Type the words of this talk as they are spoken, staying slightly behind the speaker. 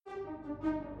Good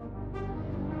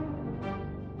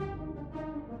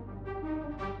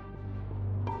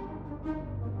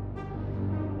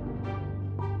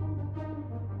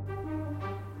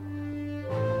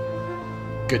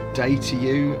day to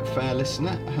you, fair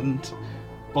listener, and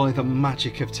by the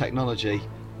magic of technology,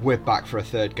 we're back for a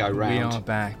third go round. We are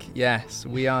back. Yes,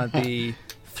 we are the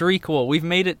threequel. We've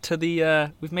made it to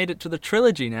the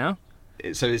trilogy now.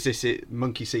 So is this it?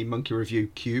 Monkey See, Monkey Review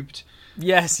cubed?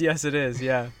 Yes, it is.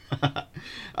 Yeah,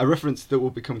 a reference that will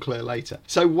become clear later.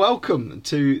 So welcome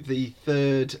to the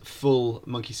third full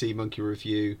Monkey See, Monkey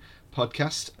Review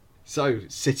podcast. So,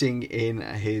 sitting in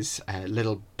his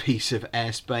little piece of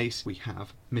airspace, we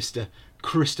have Mr.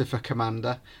 Christopher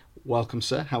Commander. Welcome,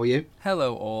 sir. How are you?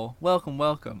 Hello, all.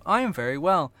 Welcome. I am very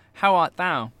well. How art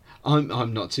thou?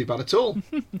 I'm not too bad at all.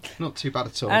 Not too bad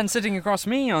at all. And sitting across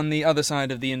me on the other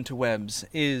side of the interwebs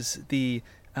is the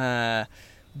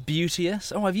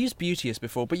Beauteous. Oh, I've used Beauteous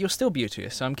before, but you're still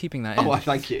Beauteous, so I'm keeping that in. Oh,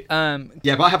 thank you.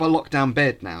 Yeah, but I have a lockdown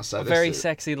beard now, so... Very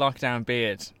sexy lockdown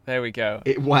beard. There we go.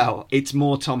 It's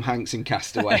more Tom Hanks in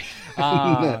Castaway.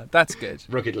 That's good.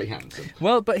 Ruggedly handsome.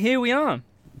 Well, but here we are.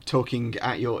 Talking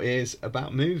at your ears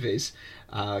about movies,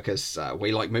 because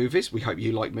we like movies. We hope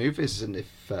you like movies, and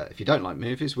if you don't like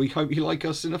movies, we hope you like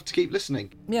us enough to keep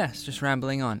listening. Yes, just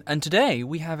rambling on. And today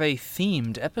we have a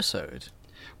themed episode.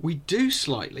 We do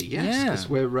slightly, yes, because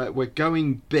we're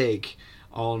going big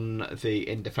on the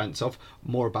In Defence Of.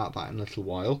 More about that in a little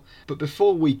while. But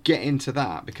before we get into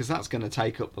that, because that's going to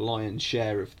take up the lion's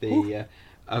share of the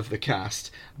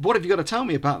cast, what have you got to tell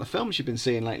me about the films you've been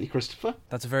seeing lately, Christopher?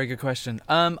 That's a very good question.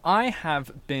 I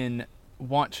have been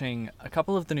watching a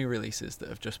couple of the new releases that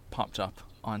have just popped up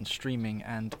on streaming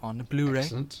and on Blu-ray.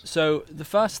 Excellent. So the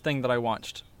first thing that I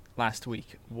watched last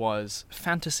week was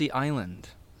Fantasy Island.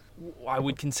 I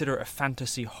would consider it a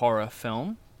fantasy horror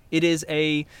film. It is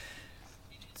a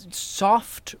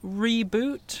soft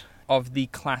reboot of the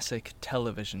classic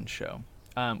television show,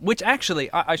 which actually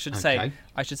I should say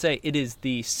it is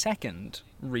the second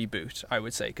reboot. I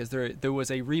would say, because there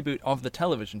was a reboot of the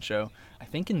television show, I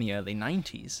think in the early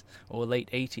 90s or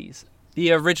late 80s.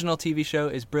 The original TV show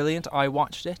is brilliant. I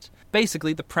watched it.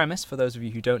 Basically, the premise, for those of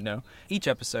you who don't know, each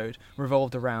episode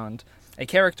revolved around a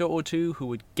character or two who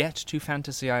would get to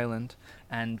Fantasy Island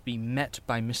and be met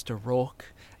by Mr.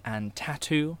 Rourke and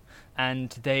Tattoo,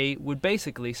 and they would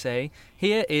basically say,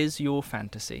 here is your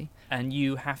fantasy, and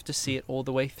you have to see it all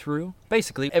the way through.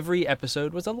 Basically, every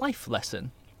episode was a life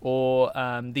lesson, or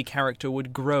the character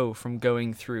would grow from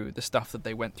going through the stuff that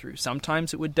they went through.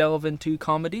 Sometimes it would delve into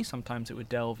comedy, sometimes it would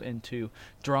delve into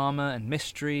drama and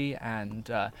mystery, and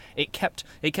it kept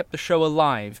the show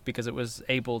alive because it was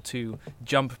able to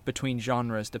jump between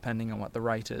genres depending on what the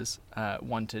writers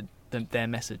wanted their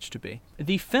message to be.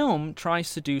 The film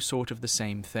tries to do sort of the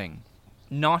same thing,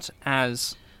 not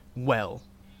as well,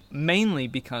 mainly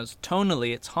because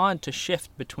tonally it's hard to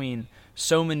shift between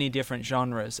so many different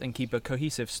genres and keep a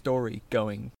cohesive story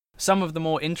going. Some of the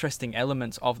more interesting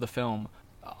elements of the film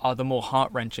are the more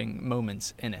heart-wrenching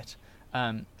moments in it.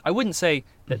 I wouldn't say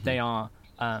that they are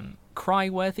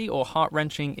cry-worthy or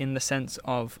heart-wrenching in the sense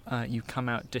of you come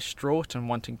out distraught and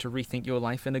wanting to rethink your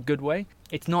life in a good way.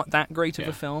 It's not that great of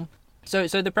a film. So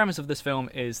the premise of this film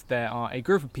is there are a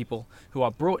group of people who are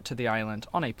brought to the island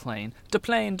on a plane. De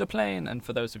plane. And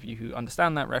for those of you who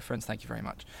understand that reference, thank you very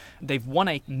much. They've won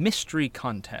a mystery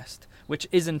contest, which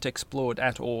isn't explored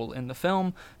at all in the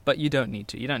film, but you don't need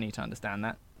to. You don't need to understand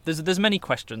that. There's many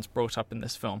questions brought up in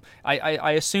this film.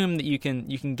 I assume that you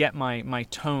can get my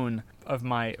tone of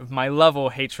my love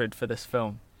or hatred for this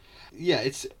film. Yeah,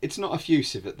 it's not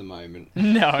effusive at the moment.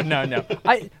 No.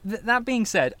 That being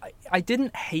said, I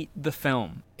didn't hate the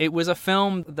film. It was a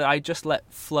film that I just let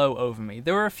flow over me.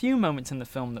 There were a few moments in the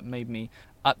film that made me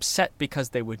upset because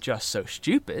they were just so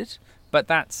stupid, but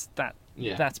that's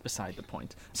beside the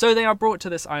point. So they are brought to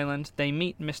this island. They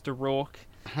meet Mr. Rourke.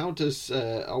 How does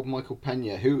old Michael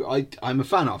Pena, who I'm a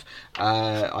fan of,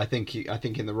 I think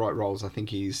in the right roles, I think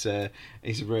he's a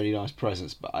really nice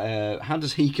presence. But how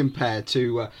does he compare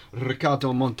to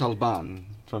Ricardo Montalban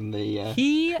from the?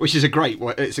 Which is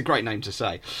it's a great name to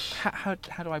say. How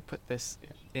do I put this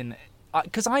in?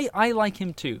 Because I like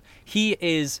him too. He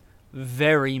is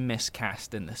very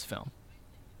miscast in this film.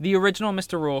 The original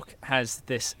Mr. Rourke has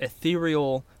this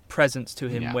ethereal presence to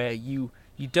him where you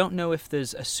don't know if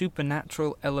there's a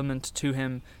supernatural element to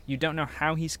him. You don't know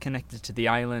how he's connected to the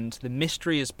island. The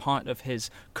mystery is part of his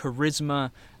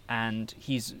charisma, and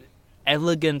he's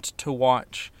elegant to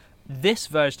watch. This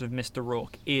version of Mr.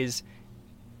 Rourke is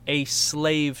a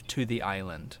slave to the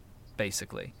island,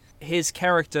 basically. His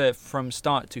character, from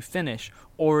start to finish,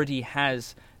 already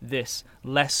has this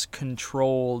less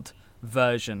controlled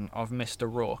version of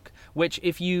Mr. Rourke, which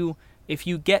if you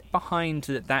get behind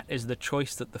that is the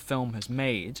choice that the film has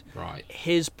made, right,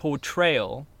 his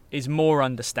portrayal is more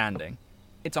understanding.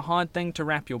 It's a hard thing to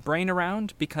wrap your brain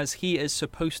around because he is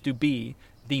supposed to be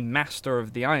the master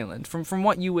of the island. From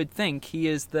what you would think, he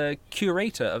is the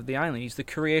curator of the island. He's the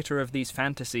creator of these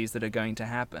fantasies that are going to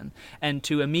happen. And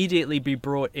to immediately be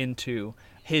brought into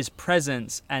his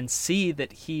presence and see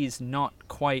that he's not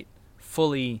quite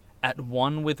fully at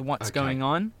one with what's going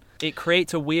on, it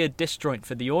creates a weird disjoint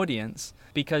for the audience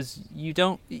because you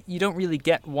don't really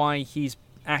get why he's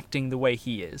acting the way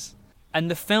he is. And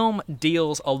the film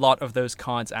deals a lot of those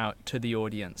cards out to the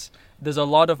audience. There's a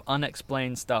lot of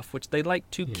unexplained stuff which they like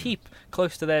to keep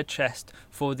close to their chest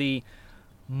for the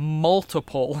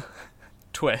multiple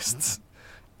twists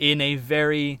in a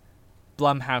very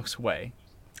Blumhouse way.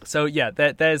 So yeah,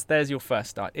 there's your first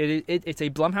start. It's a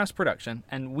Blumhouse production,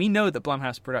 and we know that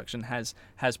Blumhouse production has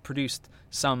produced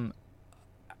some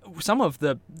of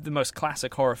the most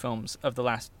classic horror films of the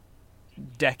last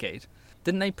decade.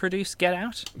 Didn't they produce Get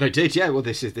Out? They did, yeah. Well,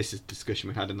 this is a discussion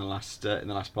we had in the last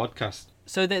podcast.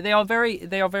 So they are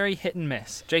very hit and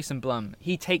miss. Jason Blum,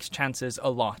 he takes chances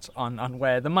a lot on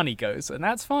where the money goes, and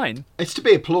that's fine. It's to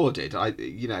be applauded.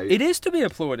 It is to be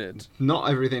applauded. Not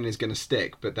everything is going to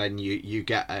stick, but then you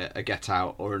get a Get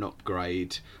Out or an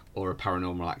Upgrade or a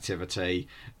Paranormal Activity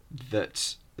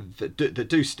that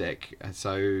do stick.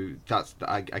 So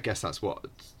I guess that's what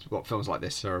films like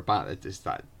this are about. Is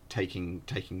that taking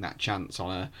that chance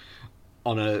on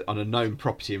a known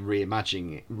property and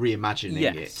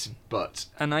reimagining it. But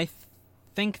and I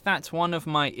think that's one of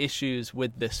my issues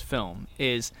with this film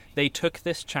is they took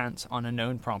this chance on a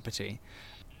known property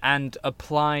and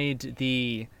applied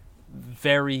the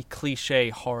very cliche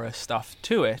horror stuff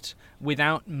to it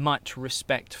without much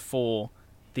respect for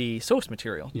the source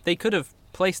material. They could have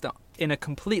placed it in a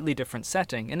completely different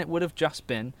setting and it would have just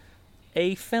been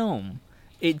a film.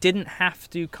 It didn't have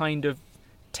to kind of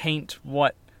taint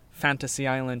what Fantasy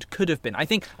Island could have been. I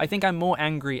think I'm more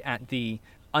angry at the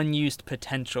unused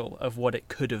potential of what it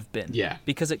could have been. Yeah.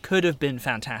 Because it could have been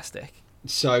fantastic.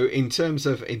 So in terms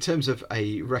of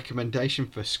a recommendation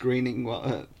for screening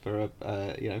for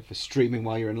streaming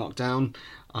while you're in lockdown,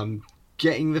 I'm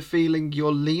getting the feeling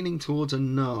you're leaning towards a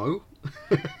no.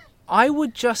 I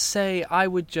would just say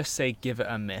give it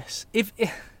a miss.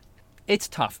 It's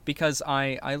tough because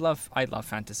I love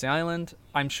Fantasy Island.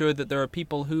 I'm sure that there are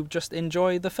people who just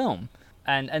enjoy the film.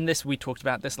 And this, we talked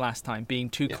about this last time, being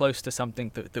too close to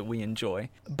something that we enjoy.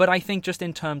 But I think just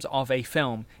in terms of a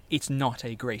film, it's not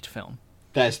a great film.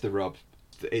 There's the rub.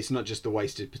 It's not just the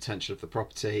wasted potential of the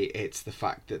property, it's the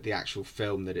fact that the actual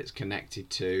film that it's connected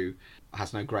to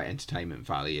has no great entertainment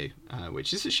value,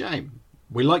 which is a shame.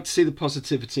 We like to see the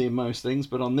positivity in most things,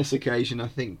 but on this occasion, I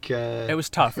think it was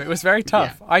tough. It was very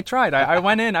tough. Yeah. I tried. I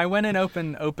went in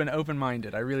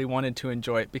open-minded. I really wanted to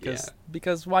enjoy it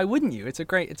because why wouldn't you? It's a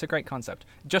great concept.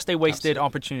 Just a wasted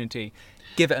opportunity.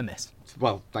 Give it a miss.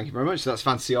 Well, thank you very much. So that's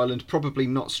Fantasy Island. Probably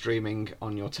not streaming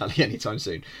on your telly anytime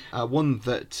soon. One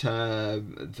that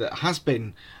has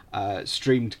been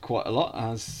streamed quite a lot,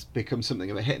 has become something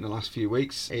of a hit in the last few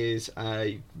weeks, is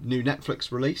a new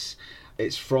Netflix release.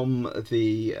 It's from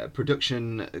the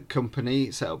production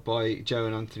company set up by Joe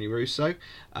and Anthony Russo,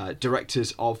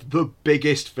 directors of the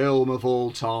biggest film of all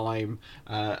time,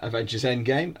 Avengers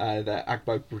Endgame, they're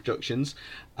Agbo Productions,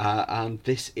 and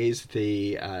this is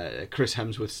the Chris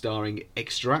Hemsworth starring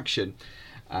Extraction,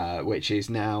 which is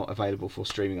now available for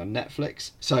streaming on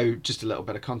Netflix. So just a little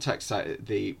bit of context,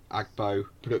 the Agbo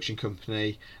production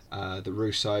company, the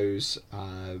Russos,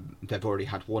 they've already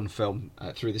had one film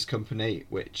through this company,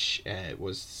 which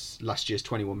was last year's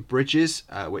 21 Bridges,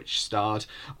 which starred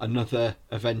another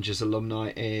Avengers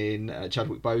alumni in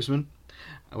Chadwick Boseman,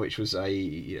 which was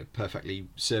a perfectly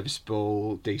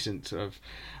serviceable, decent sort of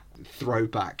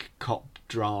throwback cop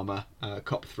drama,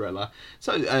 cop thriller,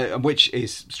 so which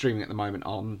is streaming at the moment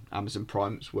on Amazon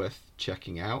Prime. It's worth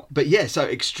checking out. But yeah, so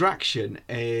Extraction,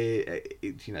 there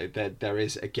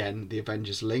is again the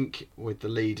Avengers link with the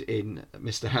lead in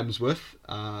Mr. Hemsworth,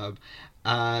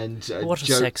 and what a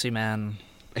sexy man.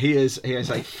 He is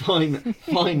a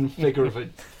fine figure of a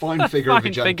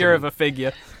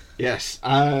gentleman. Yes.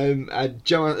 So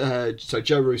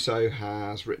Joe Russo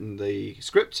has written the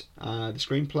script, the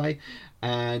screenplay,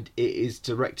 and it is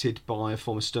directed by a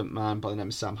former stuntman by the name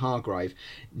of Sam Hargrave.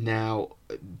 Now,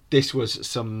 this was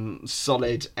some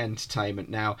solid entertainment.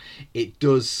 Now, it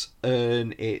does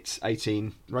earn its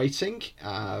 18 rating.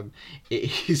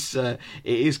 It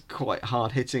is quite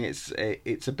hard hitting.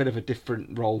 It's a bit of a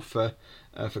different role for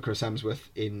Chris Hemsworth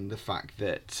in the fact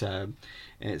that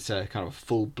it's a kind of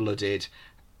full-blooded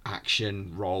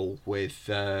action role with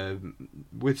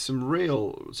some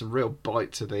real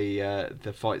bite to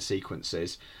the fight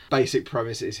sequences. Basic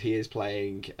premise is he is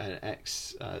playing an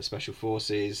ex special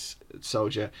forces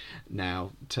soldier,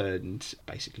 now turned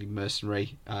basically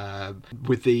mercenary,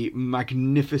 with the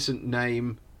magnificent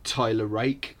name Tyler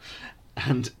Rake,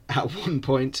 and at one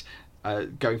point,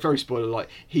 going very spoiler like,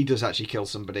 he does actually kill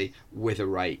somebody with a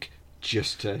rake.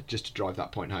 Just to drive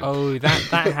that point home. Oh,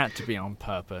 that had to be on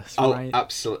purpose, right? Oh,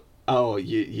 absolutely. Oh,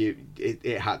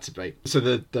 it had to be. So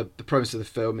the premise of the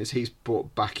film is he's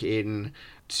brought back in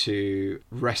to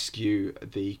rescue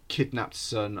the kidnapped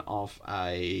son of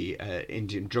a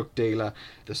Indian drug dealer.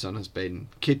 The son has been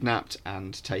kidnapped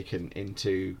and taken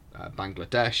into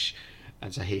Bangladesh,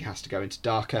 and so he has to go into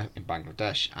Dhaka in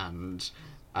Bangladesh and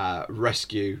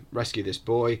rescue this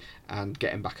boy and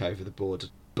get him back over the border.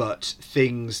 But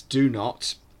things do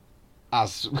not,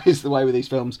 as is the way with these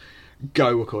films,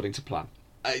 go according to plan.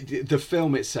 The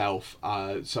film itself,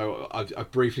 so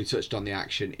I've briefly touched on the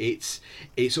action. It's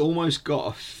almost got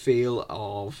a feel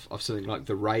of something like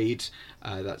The Raid,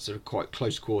 that sort of quite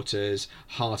close quarters,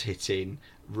 hard hitting,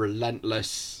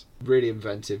 relentless, really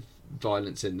inventive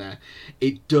violence in there.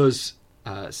 It does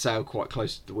sail quite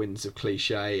close to the winds of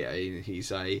cliche. He's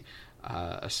a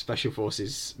special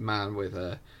forces man with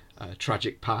a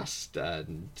tragic past,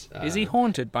 and is he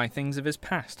haunted by things of his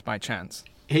past by chance?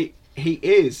 He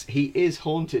is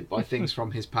haunted by things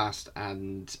from his past,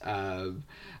 and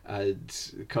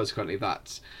consequently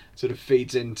that sort of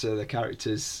feeds into the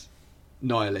character's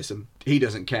nihilism. He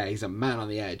doesn't care. He's a man on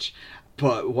the edge.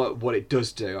 But what it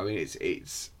does do, I mean,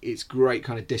 it's great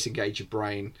kind of disengage your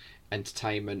brain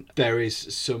entertainment. There is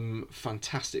some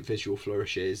fantastic visual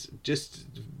flourishes. Just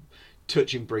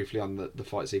touching briefly on the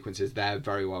fight sequences, they're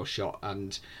very well shot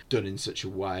and done in such a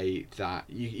way that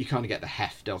you kind of get the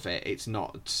heft of it. It's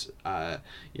not a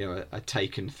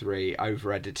Taken 3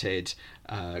 over edited,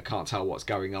 can't tell what's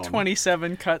going on,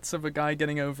 27 cuts of a guy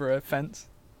getting over a fence.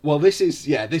 Well, this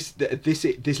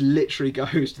literally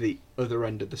goes to the other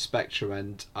end of the spectrum,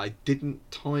 and I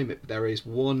didn't time it. There is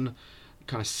one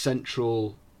kind of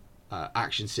central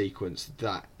action sequence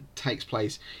that takes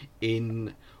place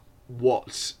in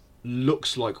what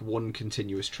looks like one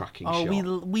continuous tracking shot.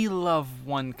 We love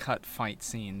one cut fight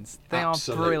scenes. They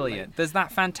Absolutely. Are brilliant. There's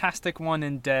that fantastic one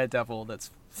in Daredevil that's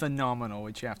phenomenal,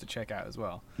 which you have to check out as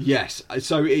well. Yes,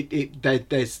 so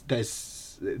there's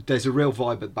a real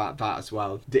vibe about that as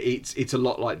well. It's a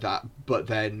lot like that, but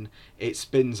then it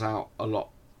spins out a lot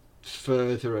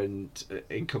further and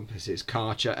encompasses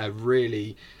a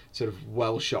really sort of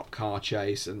well shot car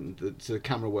chase, and the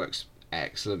camera works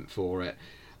excellent for it.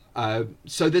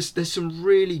 So there's some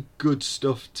really good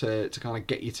stuff to kind of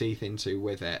get your teeth into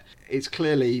with it. It's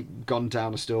clearly gone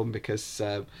down a storm because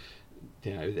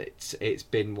it's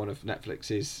been one of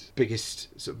Netflix's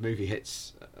biggest sort of movie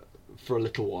hits for a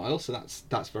little while, so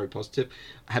that's very positive.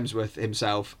 Hemsworth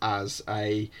himself as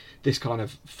this kind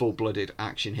of full-blooded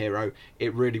action hero,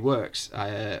 it really works.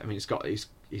 I mean, he's got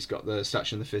the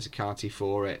stature and the physicality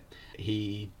for it.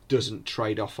 He doesn't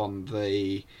trade off on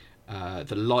the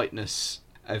lightness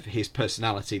of his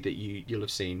personality that you'll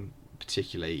have seen,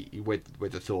 particularly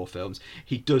with the Thor films.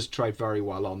 He does trade very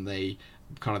well on the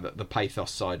kind of the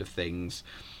pathos side of things,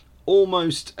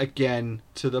 almost again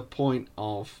to the point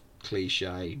of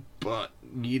cliche, but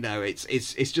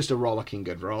it's just a rollicking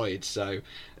good ride. So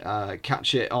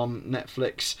catch it on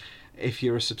Netflix if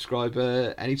you're a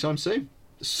subscriber anytime soon.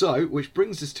 So, which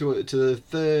brings us to the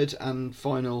third and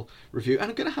final review,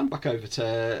 and I'm going to hand back over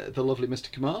to the lovely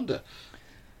Mr. Commander.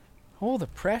 Oh, the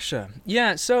pressure.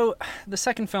 Yeah, so the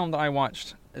second film that I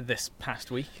watched this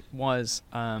past week was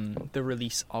the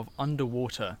release of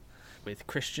Underwater, with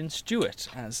Christian Stewart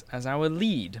as our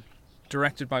lead,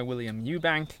 directed by William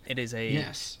Eubank. It is a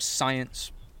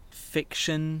science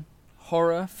fiction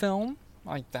horror film.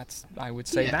 I would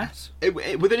say that.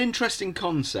 With an interesting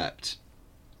concept.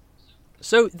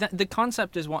 So the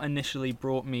concept is what initially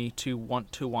brought me to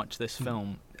want to watch this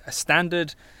film. A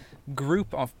standard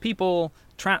group of people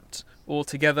trapped all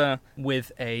together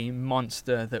with a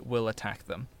monster that will attack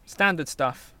them. Standard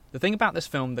stuff. The thing about this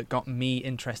film that got me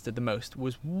interested the most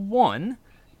was, one,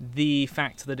 the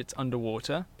fact that it's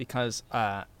underwater, because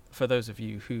for those of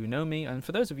you who know me, and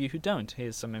for those of you who don't,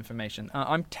 here's some information.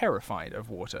 I'm terrified of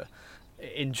water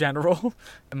in general.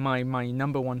 My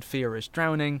number one fear is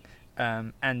drowning,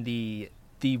 and the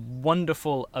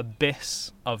wonderful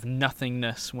abyss of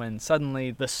nothingness when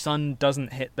suddenly the sun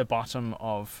doesn't hit the bottom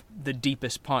of the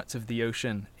deepest parts of the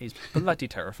ocean is bloody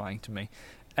terrifying to me.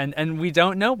 And we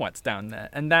don't know what's down there.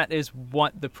 And that is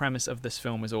what the premise of this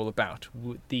film is all about.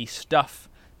 The stuff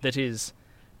that is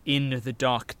in the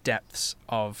dark depths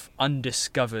of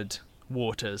undiscovered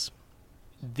waters.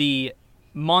 The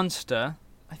monster,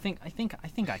 I think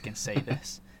I can say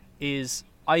this, is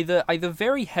either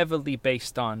very heavily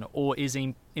based on or is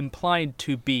implied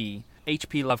to be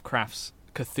H.P. Lovecraft's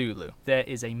Cthulhu. There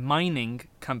is a mining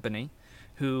company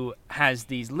who has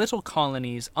these little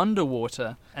colonies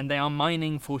underwater, and they are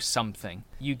mining for something.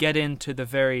 You get into the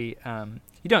very...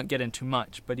 you don't get into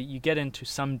much, but you get into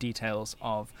some details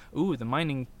of, the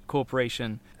mining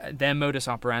corporation, their modus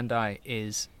operandi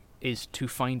is to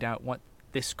find out what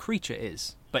this creature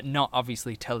is, but not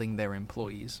obviously telling their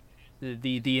employees.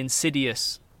 The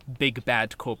insidious big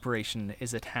bad corporation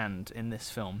is at hand in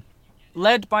this film.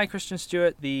 Led by Kristen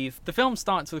Stewart, the film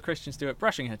starts with Kristen Stewart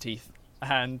brushing her teeth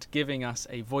and giving us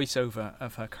a voiceover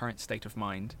of her current state of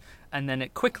mind, and then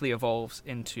it quickly evolves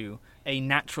into a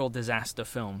natural disaster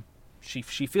film. She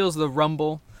feels the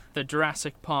rumble, the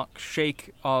Jurassic Park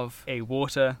shake of a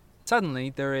water.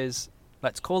 Suddenly there is,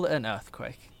 let's call it an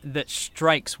earthquake, that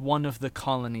strikes one of the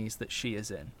colonies that she is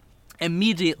in.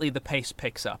 Immediately the pace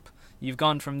picks up. You've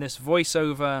gone from this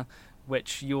voiceover,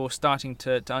 which you're starting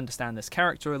to understand this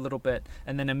character a little bit,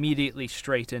 and then immediately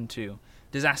straight into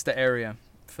disaster area,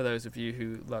 for those of you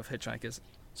who love Hitchhikers.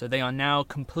 So they are now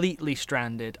completely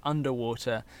stranded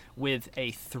underwater with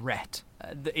a threat.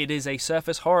 It is a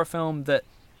surface horror film that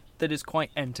is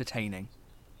quite entertaining.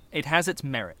 It has its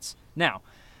merits. Now,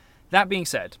 that being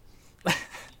said,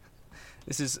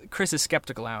 this is Chris's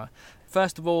skeptical hour.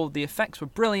 First of all, the effects were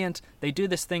brilliant. They do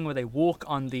this thing where they walk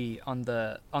on the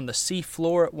sea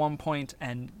floor at one point,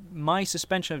 and my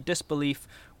suspension of disbelief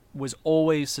was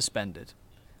always suspended.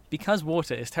 Because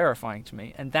water is terrifying to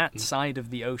me, and that side of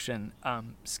the ocean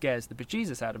scares the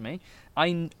bejesus out of me,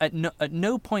 I at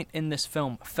no point in this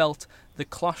film felt the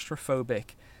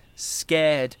claustrophobic,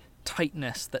 scared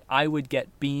tightness that I would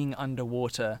get being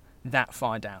underwater that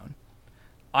far down.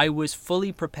 I was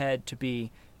fully prepared to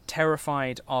be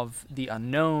terrified of the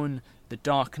unknown, the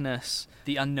darkness,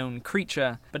 the unknown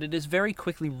creature, but it is very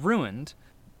quickly ruined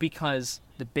because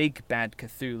the big bad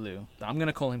Cthulhu, I'm going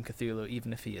to call him Cthulhu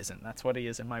even if he isn't, that's what he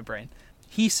is in my brain,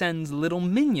 he sends little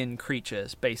minion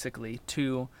creatures, basically,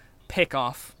 to pick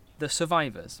off the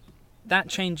survivors. That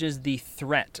changes the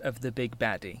threat of the big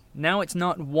baddie. Now it's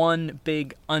not one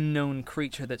big unknown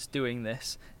creature that's doing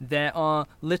this. There are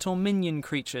little minion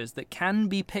creatures that can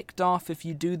be picked off if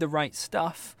you do the right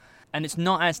stuff, and it's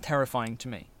not as terrifying to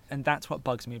me. And that's what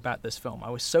bugs me about this film. I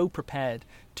was so prepared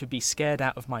to be scared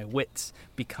out of my wits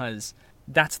because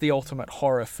that's the ultimate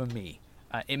horror for me.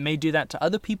 It may do that to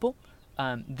other people.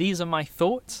 These are my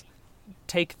thoughts.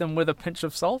 Take them with a pinch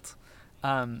of salt.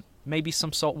 Maybe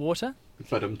some salt water.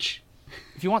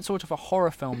 If you want sort of a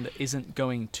horror film that isn't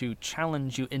going to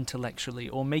challenge you intellectually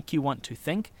or make you want to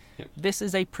think, This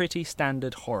is a pretty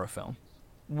standard horror film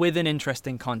with an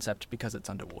interesting concept because it's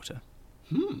underwater.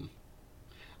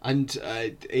 And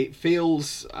it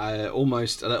feels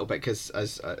almost a little bit, because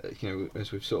as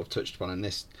we've sort of touched upon in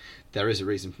this, there is a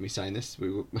reason for me saying this.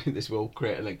 This will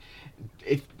create a link.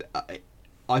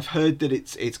 I've heard that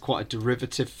it's quite a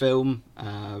derivative film,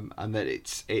 and that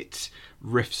it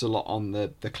riffs a lot on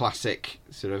the classic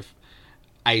sort of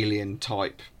alien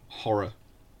type horror.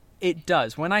 It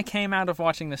does. When I came out of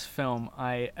watching this film,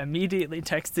 I immediately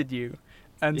texted you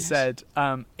and said,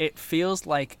 it feels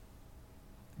like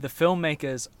the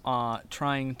filmmakers are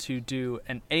trying to do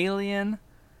an Alien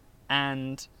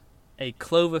and a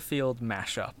Cloverfield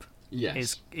mashup.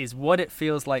 Yes. Is what it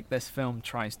feels like this film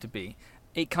tries to be.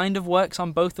 It kind of works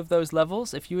on both of those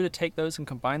levels. If you were to take those and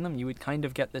combine them, you would kind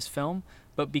of get this film.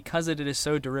 But because it is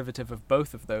so derivative of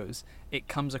both of those, it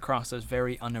comes across as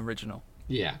very unoriginal.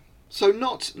 Yeah. So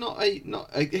not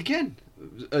again,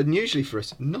 unusually for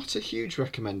us, not a huge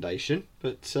recommendation,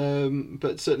 but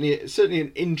certainly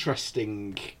an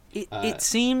interesting. It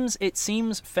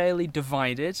seems fairly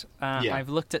divided. I've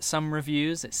looked at some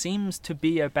reviews. It seems to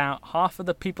be about half of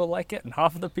the people like it and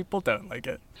half of the people don't like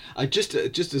it. Just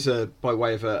as by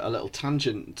way of a little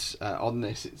tangent on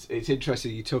this, it's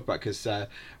interesting you talk about, because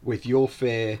with your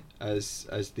fear as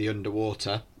the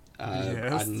underwater.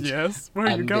 Yes. Where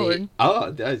are you going?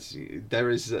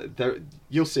 There.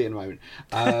 You'll see in a moment.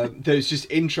 There's just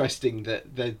interesting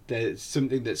that there's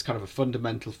something that's kind of a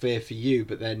fundamental fear for you,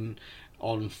 but then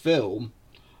on film,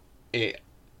 it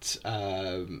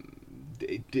hasn't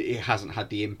had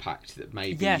the impact that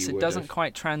maybe. Yes, you it doesn't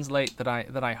quite translate that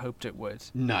I hoped it would.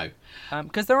 No,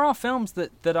 because there are films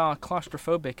that are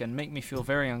claustrophobic and make me feel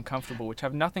very uncomfortable, which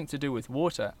have nothing to do with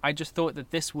water. I just thought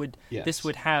that this would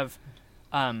have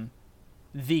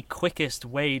the quickest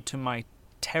way to my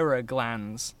terror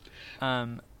glands,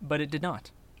 but it did not.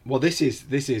 Well, this is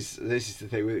the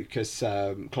thing, because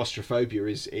claustrophobia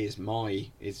is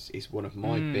one of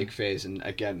my big fears, and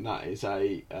again, that is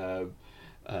a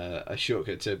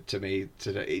shortcut to me.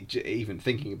 Even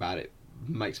thinking about it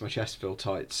makes my chest feel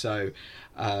tight. So,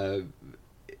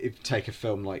 if take a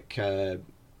film like the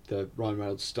Ryan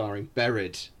Reynolds starring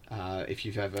Buried. If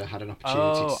you've ever had an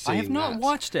opportunity to see I have not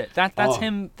watched it. That's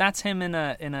him. That's him in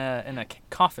a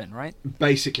coffin, right?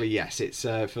 Basically, yes. It's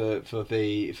for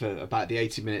about the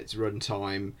 80 minutes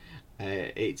runtime.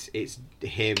 It's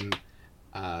him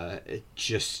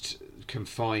just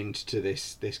confined to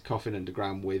this coffin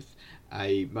underground with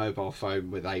a mobile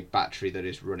phone with a battery that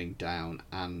is running down,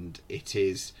 and it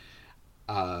is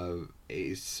one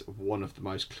of the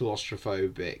most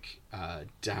claustrophobic,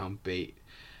 downbeat,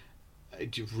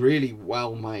 really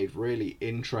well made, really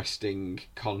interesting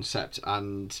concept.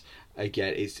 And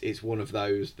again, it's one of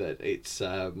those that it's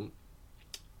again,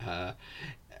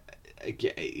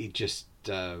 it just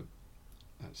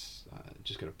that's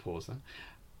just going to pause there.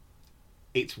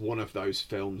 It's one of those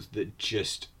films that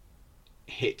just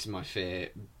hits my fear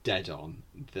dead on.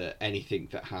 That anything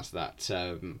that has that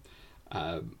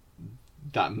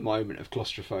that moment of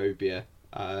claustrophobia,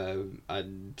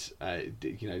 and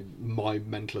my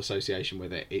mental association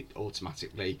with it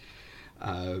automatically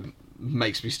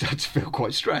makes me start to feel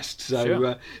quite stressed. So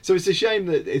sure. So it's a shame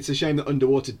that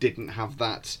Underwater didn't have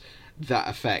that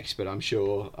effect. But I'm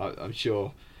sure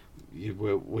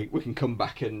we can come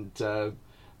back and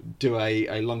do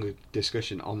a longer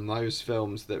discussion on those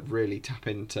films that really tap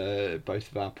into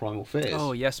both of our primal fears.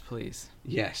 Oh yes, please.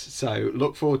 Yes. So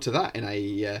look forward to that in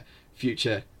a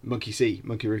future Monkey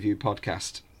Review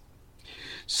podcast.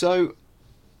 So,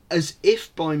 as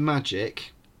if by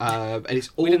magic, and it's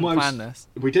almost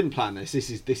we didn't plan this. This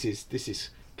is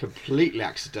completely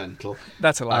accidental.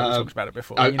 That's a lie. We talked about it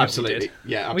before. Oh, absolutely.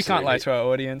 Yeah, absolutely. We can't lie to our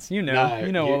audience. You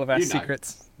know all of our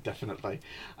secrets. Definitely.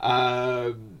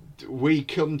 We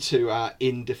come to our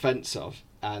In Defense Of,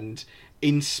 and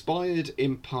inspired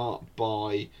in part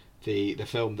by the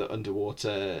film that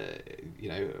Underwater,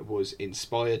 was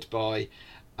inspired by.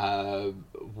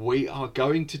 We are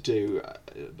going to do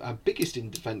our biggest In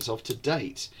Defense Of to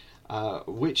date,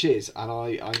 which is, and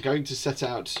I'm going to set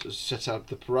out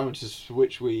the parameters for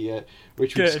which we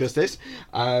discuss this.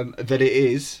 That it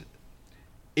is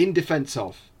In Defense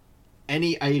Of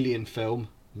any Alien film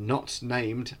not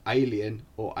named Alien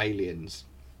or Aliens.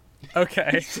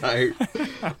 Okay. So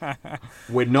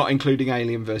we're not including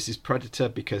Alien versus Predator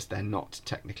because they're not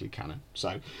technically canon.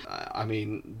 So I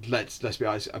mean, let's be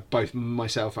honest. Both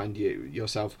myself and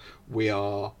yourself, we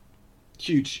are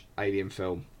huge Alien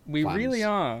film. We fans. Really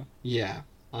are. Yeah.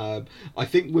 I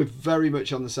think we're very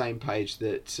much on the same page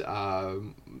that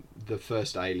the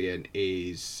first Alien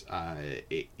is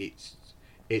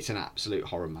it's an absolute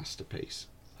horror masterpiece.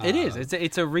 It is.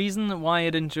 It's a reason why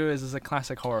it endures as a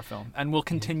classic horror film, and will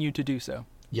continue to do so.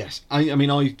 Yes. I mean,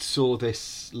 I saw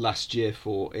this last year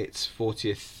for its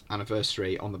 40th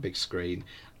anniversary on the big screen.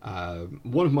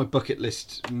 One of my bucket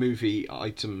list movie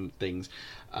item things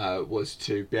was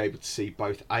to be able to see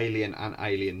both Alien and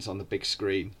Aliens on the big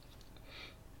screen.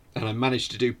 And I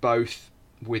managed to do both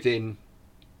within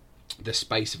the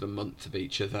space of a month of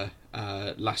each other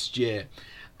last year.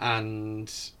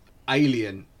 And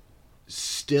Alien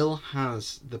still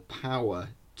has the power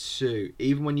to,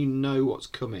 even when you know what's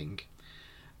coming,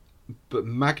 but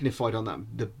magnified on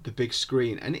the big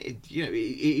screen, and it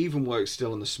even works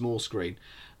still on the small screen.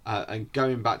 And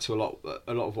going back to a lot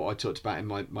of what I talked about in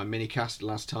my minicast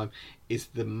last time is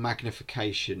the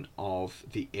magnification of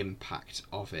the impact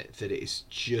of it. That it is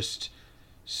just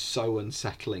so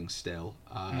unsettling still,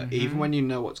 even when you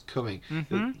know what's coming.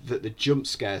 That the jump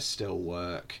scares still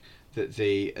work. That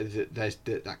there's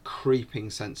that creeping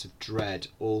sense of dread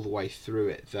all the way through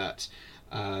it. That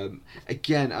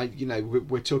again,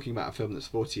 we're talking about a film that's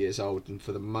 40 years old, and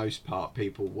for the most part,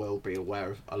 people will be aware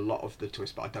of a lot of the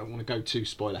twists. But I don't want to go too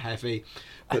spoiler heavy.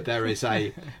 But there is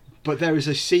a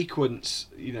sequence,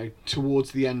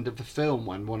 towards the end of the film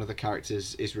when one of the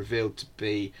characters is revealed to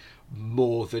be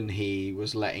more than he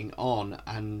was letting on,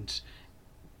 and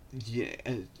yeah,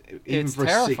 it's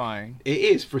terrifying. It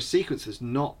is for a sequence that's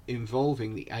not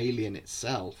involving the alien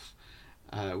itself,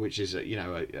 which is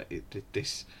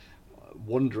this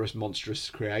wondrous, monstrous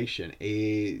creation.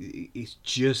 It's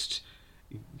just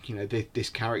this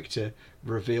character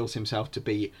reveals himself to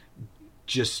be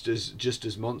just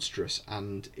as monstrous,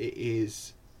 and it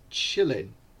is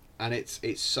chilling, and it's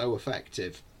so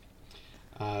effective.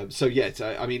 So yeah,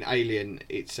 I mean, Alien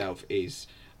itself is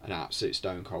an absolute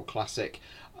stone cold classic.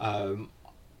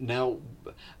 Now,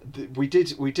 we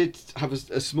did have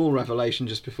a small revelation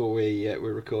just before we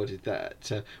recorded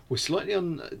that we're slightly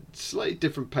on slightly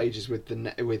different pages with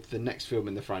the next film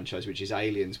in the franchise, which is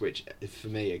Aliens. Which for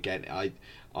me, again,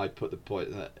 I put the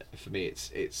point that for me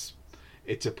it's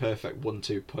a perfect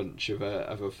 1-2 punch of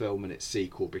a film and its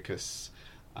sequel, because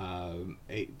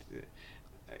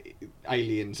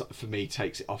Aliens for me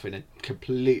takes it off in a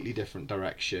completely different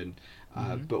direction.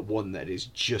 But one that is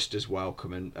just as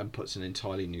welcome and puts an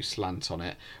entirely new slant on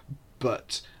it,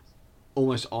 but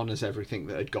almost honours everything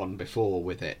that had gone before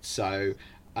with it. So,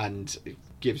 and it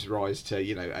gives rise to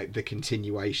the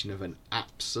continuation of an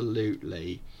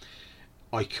absolutely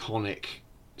iconic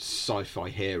sci-fi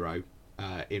hero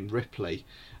in Ripley.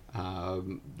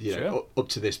 Sure. Up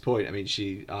to this point, I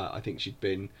mean, I think she'd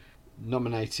been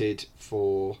nominated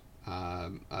for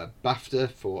a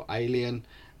BAFTA for Alien.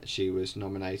 She was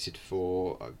nominated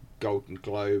for a Golden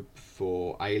Globe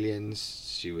for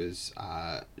Aliens. She was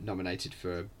nominated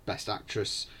for Best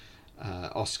Actress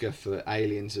Oscar for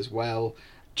Aliens as well.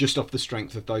 Just off the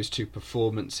strength of those two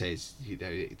performances,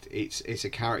 it's a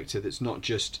character that's not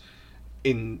just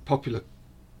in popular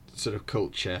sort of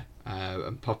culture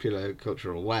and popular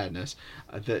cultural awareness.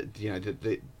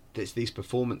 There's these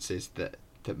performances that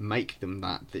make them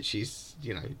that she's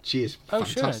she is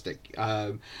fantastic.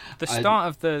 Sure. The start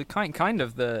of the kind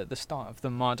of the start of the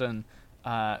modern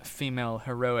female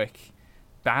heroic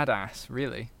badass,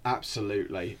 really.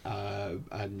 Absolutely.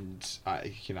 And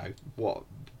what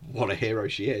a hero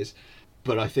she is.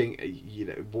 But I think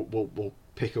we'll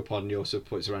pick up on your sort of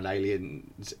points around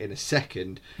Aliens in a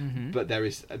second. But there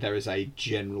is a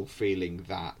general feeling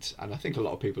that, and I think a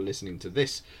lot of people listening to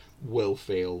this will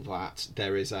feel that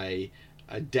there is a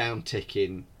downtick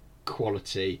in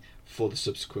quality for the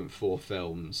subsequent 4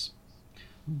 films.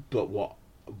 But what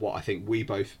I think we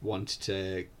both wanted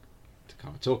to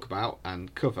kind of talk about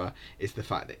and cover is the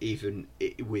fact that even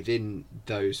within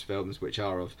those films, which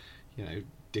are of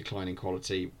declining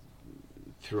quality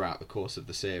throughout the course of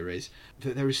the series,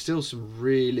 that there is still some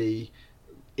really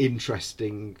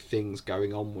interesting things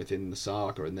going on within the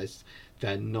saga, and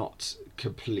they're not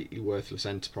completely worthless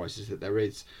enterprises, that there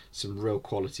is some real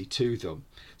quality to them.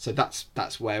 So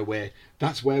that's where we're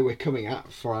coming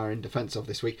at for our In Defence of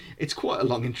this week. It's quite a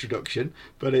long introduction,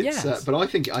 but it's yes. But I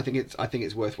think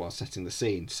it's worthwhile setting the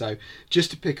scene. So just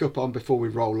to pick up on before we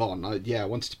roll on, I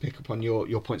wanted to pick up on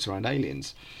your points around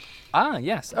Aliens.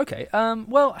 Yes, okay.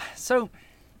 Well, so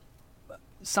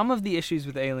some of the issues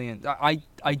with Aliens,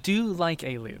 I do like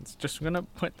Aliens. Just going to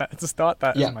put that to start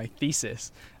that as my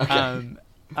thesis. Okay.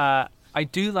 I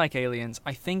do like Aliens.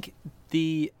 I think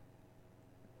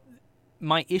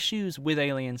my issues with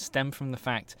Aliens stem from the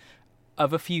fact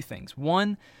of a few things.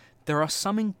 One, there are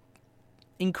some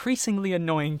increasingly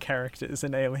annoying characters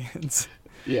in Aliens.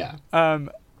 Yeah.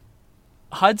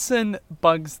 Hudson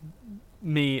bugs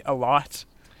me a lot.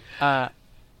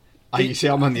 You see,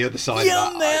 I'm on the other side of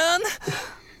that. Man.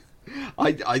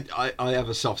 I have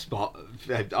a soft spot.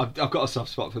 I've got a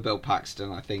soft spot for Bill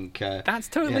Paxton. I think that's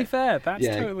totally fair. That's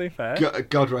totally fair.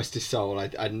 God rest his soul.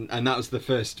 And that was the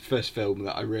first film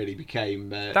that I really became.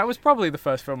 That was probably the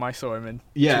first film I saw him in.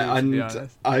 Yeah,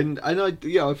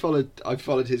 I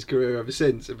followed his career ever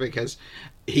since, because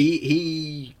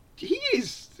he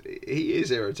is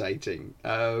irritating.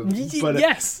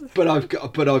 Yes. But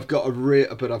I've got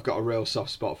a real soft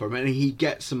spot for him, and he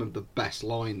gets some of the best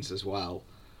lines as well.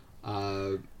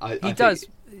 He does.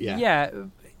 Yeah.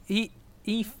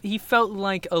 He felt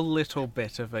like a little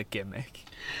bit of a gimmick.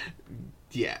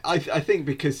 Yeah, I think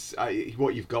because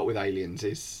what you've got with Aliens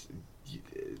is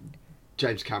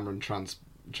James Cameron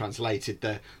translated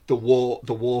the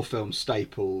war film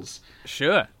staples.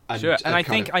 Sure. And I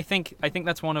think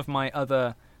that's one of my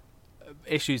other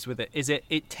issues with it. Is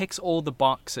it ticks all the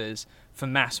boxes for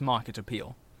mass market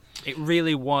appeal. It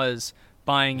really was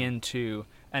buying into.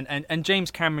 And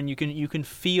James Cameron, you can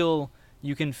feel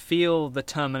the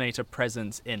Terminator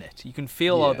presence in it. You can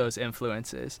feel all those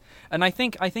influences. And I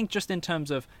think just in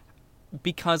terms of,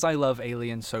 because I love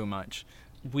Alien so much,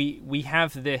 we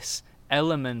have this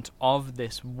element of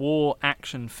this war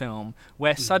action film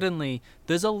where suddenly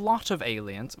there's a lot of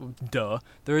aliens.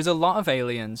 There is a lot of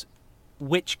aliens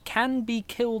which can be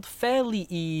killed fairly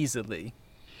easily.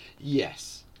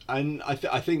 Yes, and I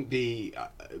think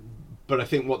but I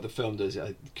think what the film does,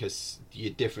 because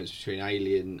the difference between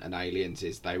Alien and Aliens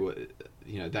is they were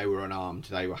unarmed.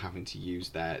 They were having to use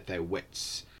their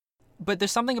wits. But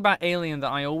there's something about Alien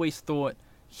that I always thought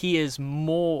it is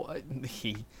more of.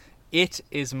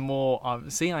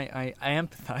 See, I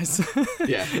empathize.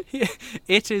 Yeah.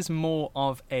 It is more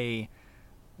of a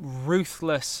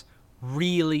ruthless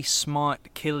really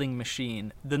smart killing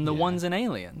machine than the ones in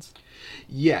Aliens.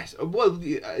 Yes, well,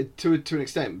 to an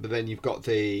extent, but then you've got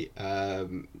the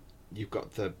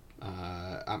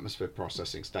atmosphere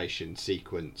processing station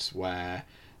sequence where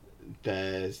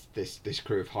there's this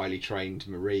crew of highly trained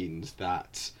Marines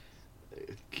that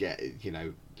get,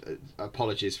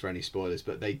 apologies for any spoilers,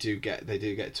 but they do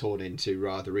get torn into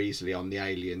rather easily on the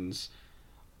aliens'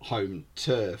 home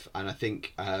turf, and I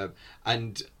think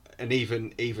and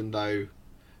even though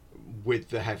with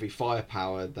the heavy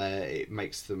firepower there, it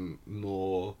makes them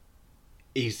more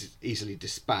easily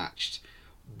dispatched.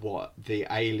 What the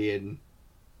alien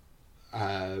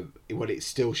what it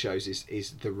still shows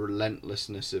is the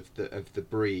relentlessness of the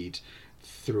breed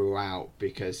throughout,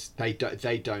 because they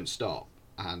don't stop.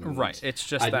 And right, it's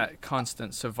just that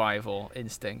constant survival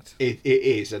instinct. It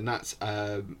is, and that's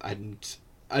and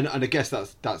I guess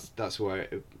that's where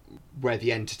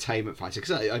the entertainment factor.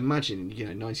 Because I imagine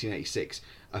 1986,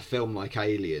 a film like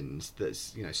Aliens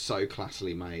that's so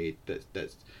classily made,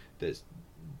 that's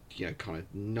kind of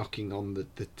knocking on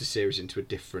the series into a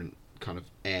different kind of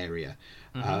area.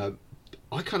 I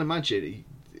can't imagine,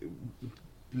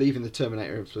 leaving the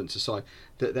Terminator influence aside,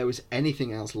 that there was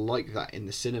anything else like that in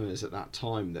the cinemas at that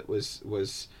time that was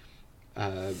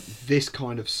this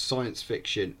kind of science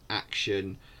fiction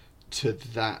action to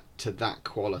that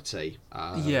quality.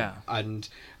 And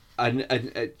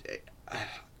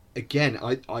again,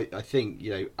 I think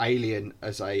Alien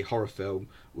as a horror film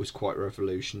was quite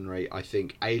revolutionary. I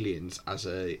think Aliens as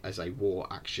a war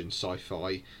action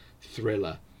sci-fi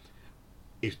thriller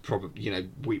is probably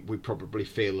we probably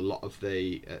feel a lot of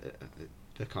the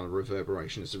kind of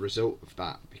reverberation as a result of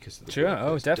that, because of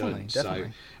the definitely. So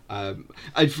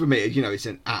and for me, it's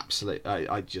an absolute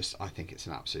I think it's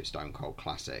an absolute stone cold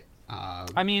classic.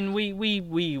 I mean,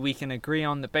 we can agree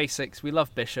on the basics. We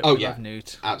love Bishop, we love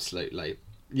Newt. Absolutely.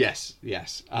 Yes.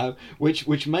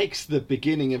 Which makes the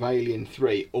beginning of Alien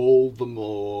 3 all the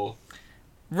more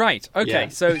right. Okay. Yeah.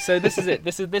 So this is it.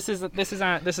 This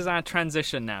is our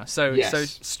transition now. So yes. So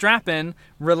strap in,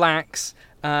 relax,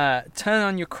 turn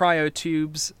on your cryo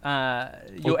tubes.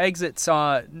 Your exits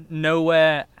are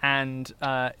nowhere, and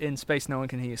in space no one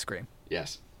can hear you scream.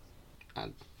 Yes.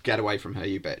 And get away from her,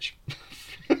 you bitch.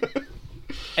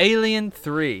 Alien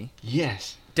 3.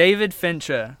 Yes. David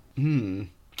Fincher.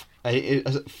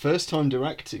 First time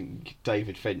directing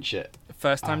David Fincher.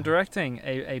 First time directing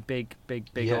a big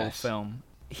old film.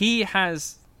 He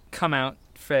has come out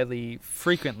fairly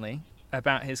frequently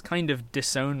about his kind of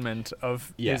disownment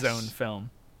of his own film.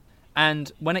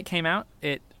 And when it came out,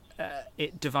 it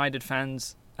divided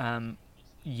fans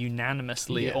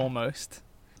unanimously almost.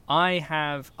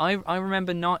 I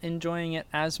remember not enjoying it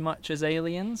as much as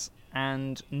Aliens,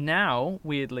 and now,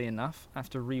 weirdly enough,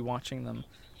 after rewatching them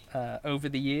over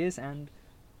the years, and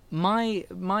my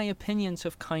opinions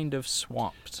have kind of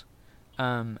swapped.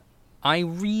 I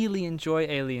really enjoy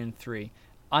Alien 3.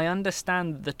 I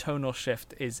understand that the tonal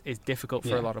shift is difficult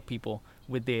for a lot of people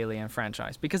with the Alien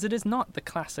franchise, because it is not the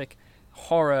classic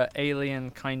horror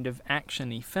alien kind of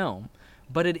action-y film,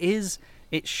 but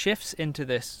it shifts into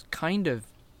this kind of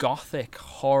gothic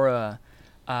horror.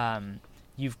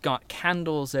 You've got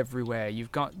candles everywhere.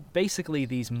 You've got basically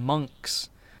these monks.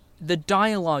 The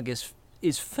dialogue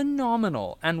is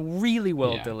phenomenal and really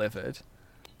well delivered.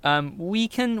 We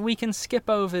can skip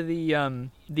over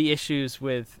the issues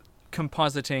with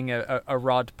compositing a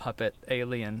rod puppet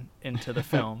alien into the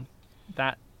film.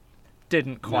 That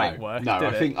didn't quite work. No,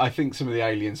 did I think some of the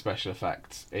alien special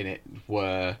effects in it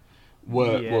were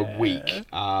weak.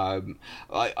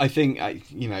 I think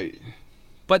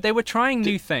But they were trying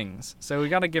new things, so we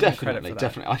got to give them credit for that.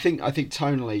 Definitely. I think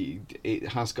tonally it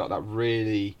has got that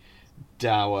really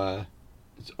dour,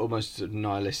 almost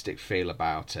nihilistic feel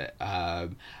about it.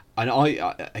 And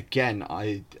I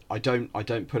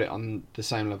don't put it on the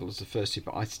same level as the first two,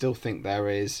 but I still think there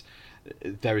is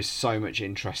so much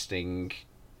interesting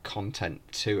content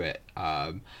to it.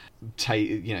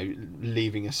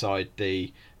 Leaving aside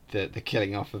the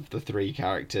killing off of the three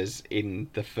characters in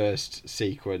the first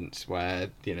sequence, where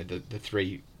the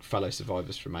three fellow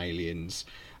survivors from Aliens,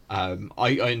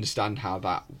 I understand how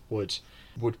that would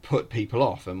put people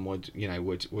off and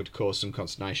would cause some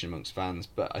consternation amongst fans,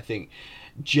 but I think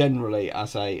generally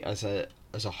as a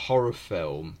horror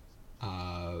film,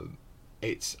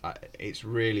 it's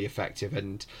really effective,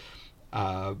 and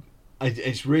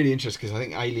it's really interesting because I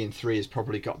think Alien 3 has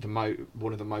probably got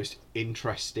one of the most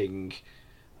interesting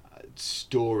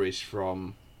stories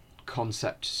from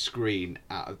concept to screen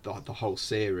out of the whole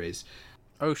series.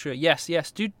 Oh sure, yes.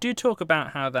 Do talk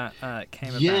about how that came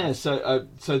about. Yeah, so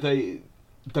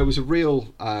there was a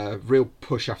real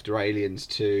push after Aliens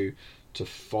to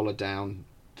follow down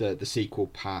the sequel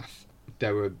path.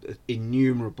 There were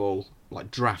innumerable like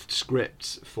draft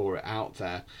scripts for it out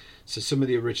there. So some of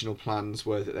the original plans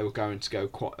were that they were going to go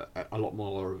quite a lot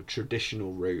more of a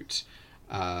traditional route,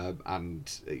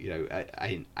 and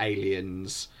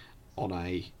aliens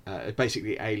on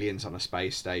basically aliens on a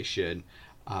space station,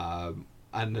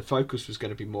 and the focus was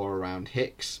going to be more around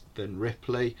Hicks than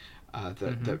Ripley.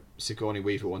 That Sigourney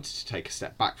Weaver wanted to take a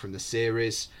step back from the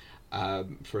series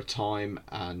for a time,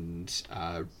 and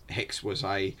Hicks was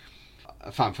a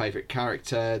fan favourite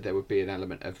character. There would be an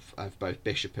element of both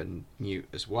Bishop and Newt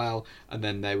as well, and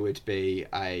then there would be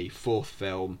a fourth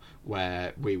film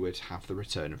where we would have the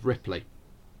return of Ripley.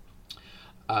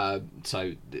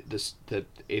 So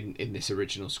in this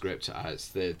original script, as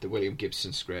the William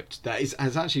Gibson script, that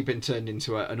has actually been turned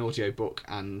into an audio book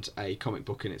and a comic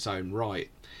book in its own right.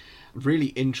 Really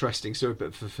interesting story,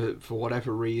 but for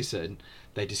whatever reason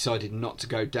they decided not to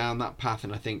go down that path,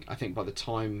 and I think by the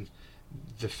time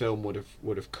the film would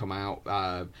have come out,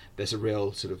 there's a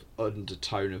real sort of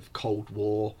undertone of Cold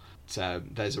War.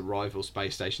 There's a rival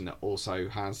space station that also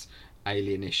has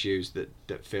alien issues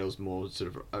that feels more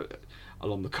sort of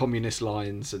along the communist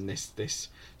lines, and this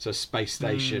sort of space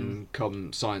station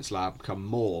come science lab come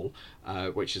mall,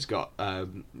 which has got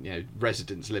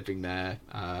residents living there,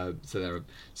 so there are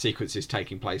sequences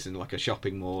taking place in like a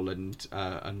shopping mall and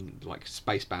like a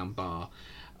spacebound bar.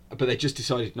 But they just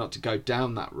decided not to go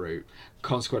down that route.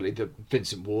 Consequently,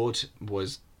 Vincent Ward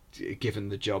was given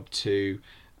the job to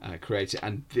create it,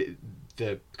 and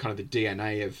the kind of the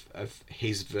DNA of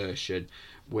his version,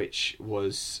 which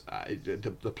was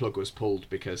the plug was pulled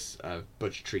because of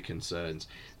budgetary concerns.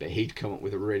 But he'd come up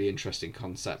with a really interesting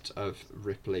concept of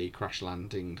Ripley crash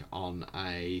landing on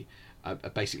a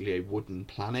basically a wooden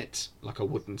planet, like a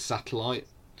wooden satellite,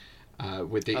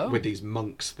 with these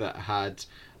monks that had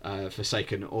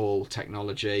forsaken all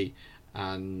technology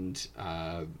and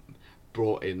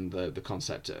brought in the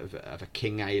concept of a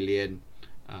king alien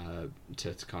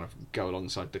to kind of go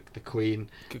alongside the queen.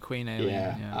 The queen alien,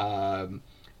 yeah.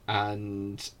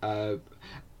 And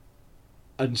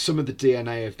some of the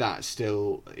DNA of that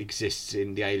still exists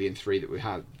in the Alien 3 that we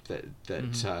have.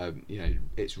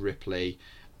 It's Ripley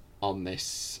on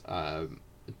this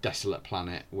desolate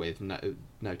planet with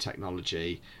no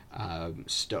technology,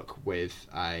 stuck with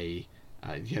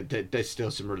there's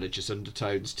still some religious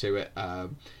undertones to it. A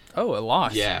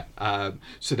lot. Yeah.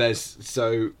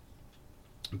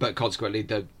 But consequently,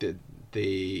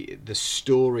 the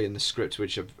story and the script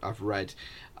which I've read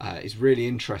is really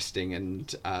interesting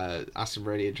and asks some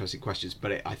really interesting questions.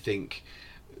 But I think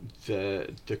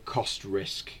the cost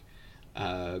risk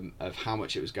of how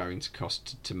much it was going to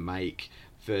cost to make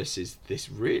versus this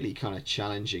really kind of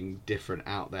challenging, different,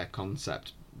 out there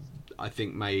concept, I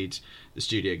think made the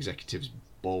studio executives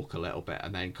balk a little bit,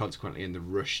 and then consequently in the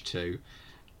rush to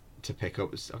pick up,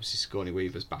 obviously Sigourney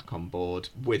Weaver's back on board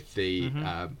with the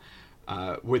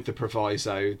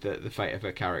proviso that the fate of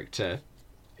her character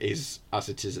is as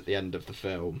it is at the end of the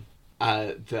film,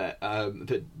 that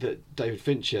David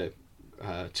Fincher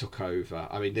took over.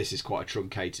 I mean, this is quite a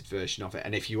truncated version of it,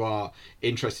 and if you are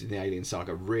interested in the Alien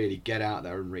saga, really get out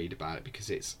there and read about it, because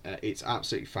it's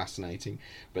absolutely fascinating.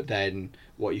 But then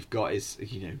what you've got is,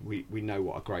 we know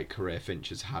what a great career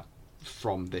Fincher's had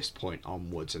from this point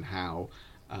onwards, and how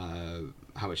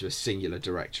much of a singular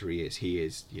director he is. He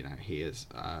is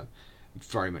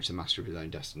very much the master of his own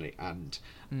destiny, and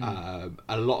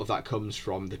a lot of that comes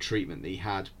from the treatment that he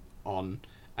had on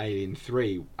Alien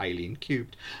 3, Alien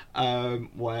Cubed,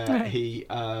 where he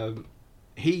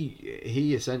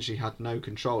essentially had no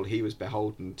control. He was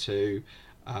beholden to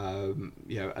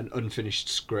an unfinished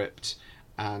script,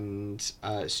 and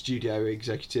studio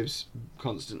executives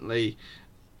constantly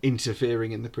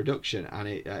interfering in the production,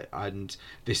 and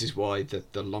this is why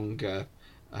the longer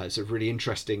sort of really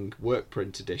interesting work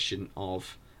print edition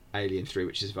of Alien 3,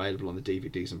 which is available on the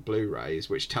DVDs and Blu-rays,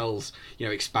 which tells,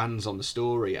 expands on the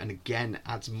story, and again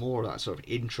adds more of that sort of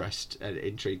interest and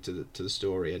intrigue to the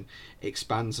story, and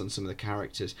expands on some of the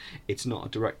characters. It's not a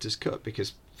director's cut,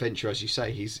 because Fincher, as you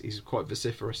say, he's quite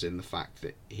vociferous in the fact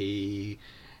that he's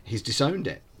disowned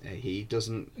it. He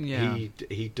doesn't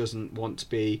he doesn't want to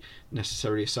be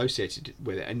necessarily associated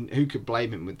with it, and who could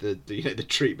blame him with the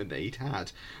treatment that he'd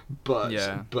had?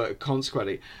 But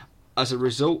consequently, as a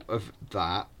result of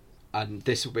that, and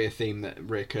this will be a theme that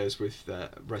reoccurs with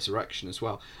Resurrection as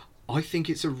well, I think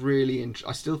it's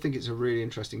I still think it's a really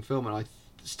interesting film, and I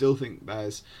still think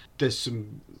there's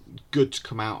some good to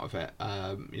come out of it.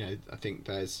 I think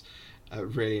there's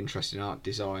really interesting art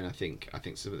design. I think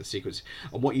some of the sequences,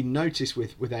 and what you notice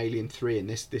with Alien 3, and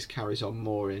this carries on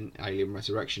more in Alien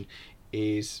Resurrection,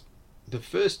 is the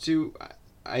first two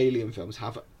Alien films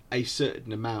have a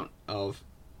certain amount of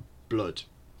blood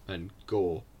and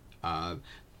gore,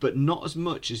 but not as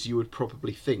much as you would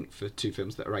probably think for two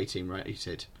films that are 18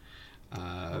 rated.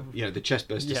 The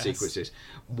chestburster sequences.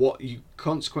 What you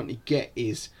consequently get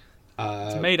is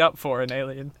it's made up for in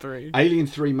Alien 3. Alien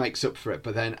 3 makes up for it,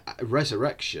 but then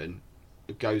Resurrection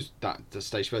goes that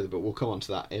stage further. But we'll come on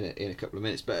to that in a couple of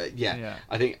minutes. But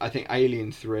I think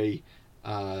Alien 3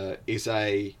 is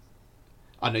a.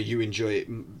 I know you enjoy it,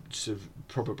 sort of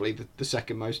probably the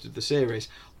second most of the series.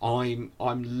 I'm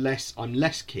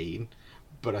less keen,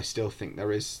 but I still think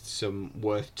there is some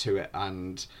worth to it,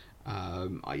 and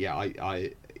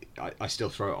I still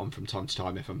throw it on from time to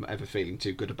time if I'm ever feeling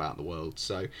too good about the world.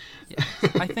 So,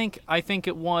 I think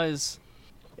it was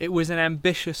an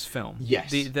ambitious film.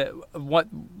 Yes.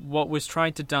 What was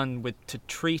tried to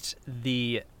treat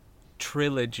the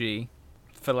trilogy,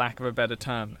 for lack of a better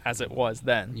term, as it was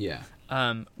then. Yeah.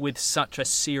 With such a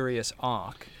serious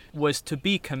arc was to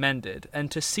be commended, and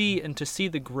to see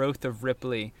the growth of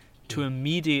Ripley to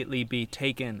immediately be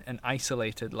taken and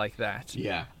isolated like that.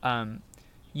 Yeah.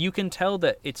 You can tell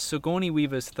that it's Sigourney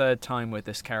Weaver's third time with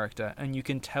this character, and you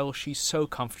can tell she's so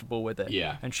comfortable with it.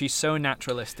 Yeah. And she's so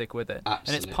naturalistic with it.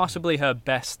 Absolutely. And it's possibly her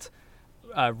best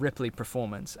Ripley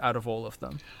performance out of all of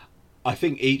them. I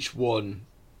think each one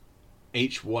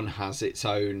has its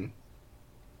own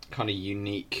kind of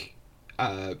unique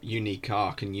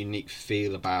arc and unique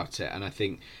feel about it, and I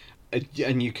think,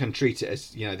 and you can treat it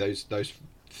as those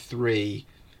 3,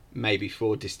 maybe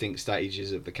 4 distinct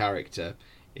stages of the character.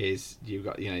 Is you've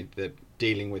got the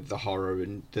dealing with the horror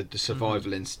and the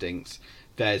survival instincts.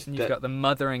 You've got the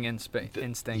mothering instincts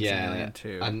in Alien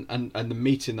 2, and the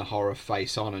meeting the horror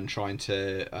face on and trying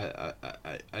to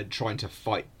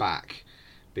fight back,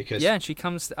 because she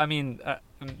comes. I mean,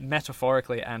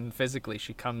 metaphorically and physically,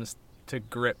 she comes to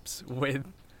grips with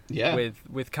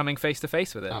coming face to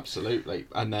face with it. Absolutely.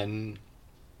 And then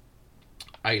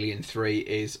Alien 3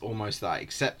 is almost that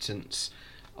acceptance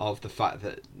of the fact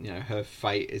that her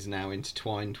fate is now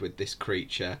intertwined with this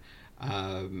creature,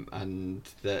 and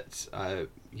that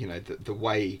the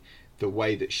way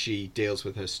that she deals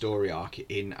with her story arc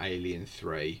in Alien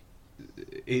 3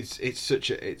 it's such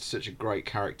a great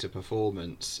character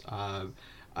performance,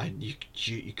 and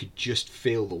you could just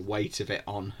feel the weight of it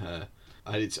on her,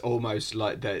 and it's almost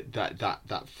like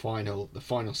that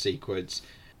final sequence.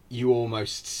 You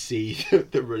almost see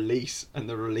the release and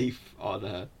the relief on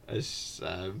her as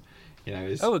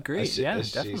agreed.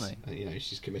 Definitely.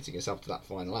 She's committing herself to that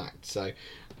final act. So,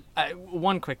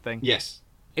 one quick thing. Yes,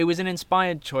 it was an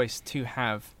inspired choice to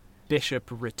have Bishop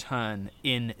return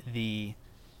in the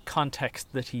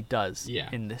context that he does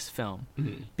in this film,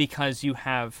 because you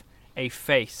have a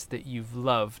face that you've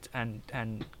loved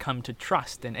and come to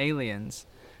trust in Aliens,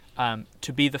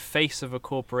 to be the face of a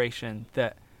corporation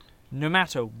that, no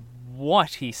matter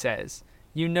what he says,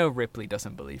 Ripley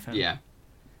doesn't believe him. Yeah.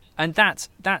 And that's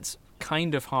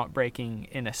kind of heartbreaking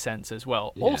in a sense as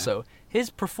well. Yeah. Also, his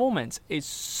performance is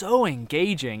so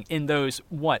engaging in those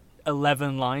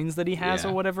 11 lines that he has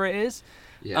or whatever it is.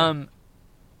 Yeah.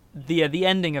 The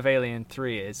ending of Alien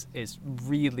 3 is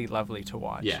really lovely to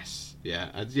watch. Yes.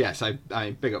 Yeah. Yes,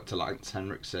 I big up to Lance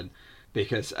Henriksen,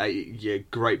 because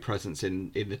great presence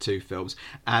in the two films,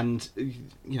 and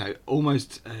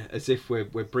almost as if we're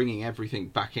bringing everything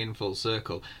back in full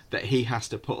circle, that he has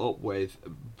to put up with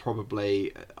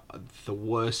probably the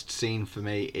worst scene for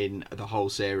me in the whole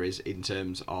series in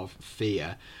terms of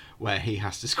fear, where he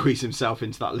has to squeeze himself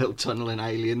into that little tunnel in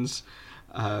Aliens,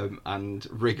 and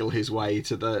wriggle his way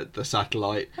to the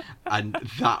satellite, and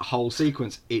that whole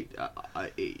sequence, it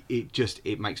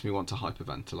makes me want to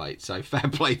hyperventilate. So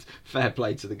fair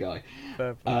play to the guy.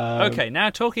 Okay, now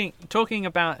talking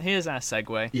about, here's our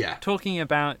segue. Yeah. Talking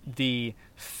about the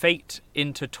fate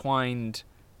intertwined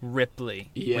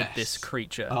Ripley with this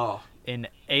creature. Oh. In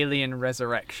Alien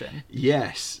Resurrection.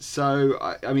 Yes. So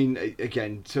I mean,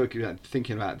 again,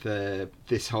 thinking about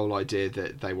this whole idea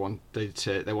that they wanted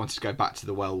to go back to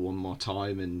the well one more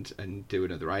time and do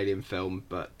another Alien film,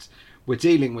 but we're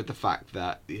dealing with the fact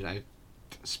that,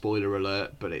 spoiler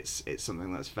alert, but it's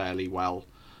something that's fairly well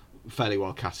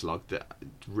catalogued, that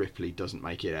Ripley doesn't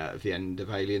make it out of the end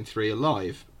of Alien 3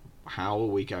 alive. How are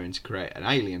we going to create an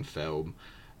Alien film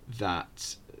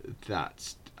that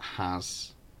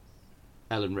has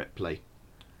Ellen Ripley?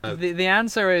 The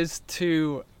answer is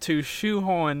to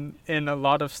shoehorn in a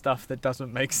lot of stuff that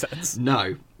doesn't make sense.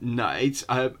 No, it's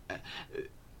I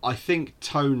think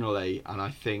tonally, and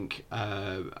I think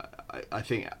I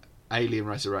think Alien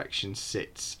Resurrection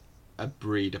sits a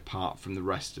breed apart from the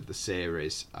rest of the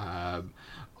series.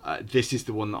 This is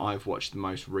the one that I've watched the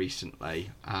most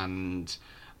recently, and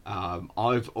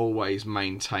I've always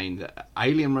maintained that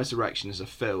Alien Resurrection as a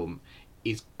film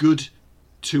is good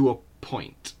to a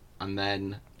point, and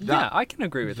then I can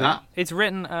agree with that. It's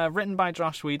written by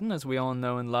Joss Whedon, as we all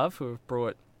know and love, who have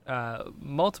brought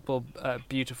multiple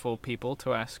beautiful people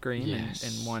to our screen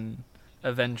in one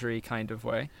Avengery kind of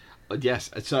way. Yes,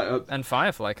 so and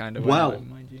Firefly kind of way,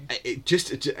 mind you.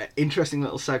 Just an interesting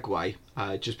little segue.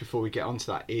 Just before we get onto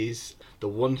that, is the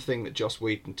one thing that Joss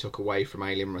Whedon took away from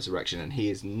Alien Resurrection, and he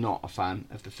is not a fan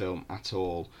of the film at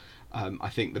all. I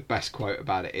think the best quote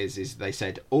about it is they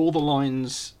said all the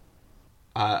lines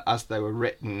as they were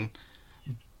written,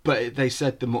 but they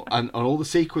said them, and all the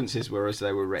sequences were as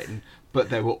they were written, but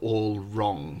they were all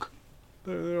wrong.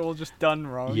 They're all just done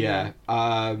wrong. Yeah,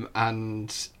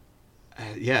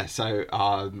 so.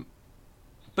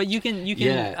 But you can.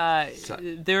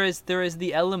 There is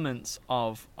the elements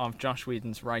of Joss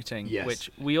Whedon's writing, which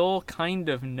we all kind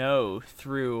of know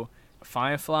through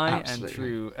Firefly. Absolutely. And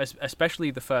through,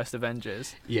 especially the first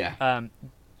Avengers. Yeah.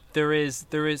 There is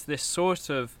this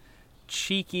sort of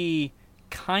cheeky,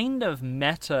 kind of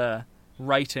meta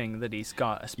writing that he's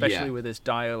got, especially with his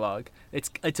dialogue.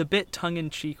 It's a bit tongue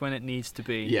in cheek when it needs to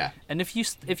be. Yeah. And if you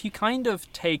kind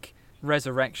of take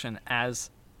Resurrection as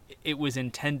it was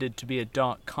intended to be a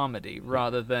dark comedy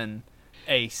rather than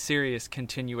a serious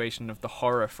continuation of the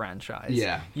horror franchise,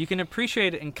 you can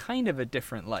appreciate it in kind of a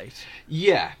different light.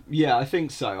 Yeah, I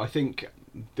think so. I think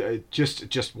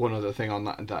just one other thing on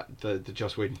that the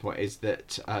Joss Whedon point is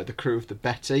that the crew of the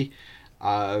Betty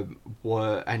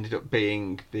ended up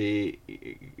being the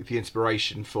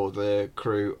inspiration for the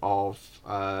crew of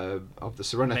the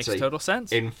Serenity. Makes total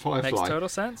sense. In Firefly. Makes total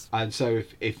sense. And so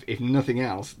if nothing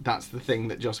else, that's the thing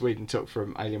that Joss Whedon took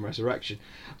from Alien Resurrection.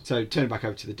 So turn back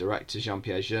over to the director,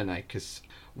 Jean-Pierre Jeunet, because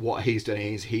what he's done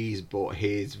is he's brought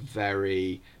his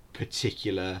very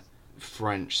particular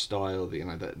French style, the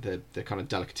kind of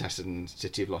delicatessen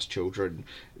City of Lost Children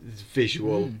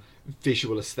visual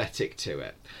aesthetic to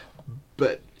it.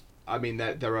 But I mean,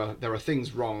 there are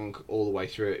things wrong all the way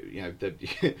through it. You know,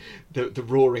 the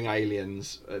roaring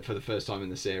aliens for the first time in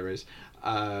the series.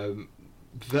 I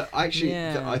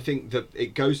think that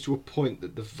it goes to a point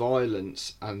that the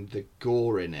violence and the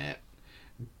gore in it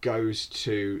goes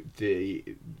to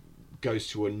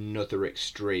another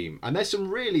extreme, and there's some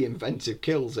really inventive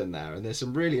kills in there, and there's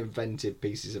some really inventive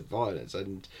pieces of violence,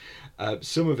 and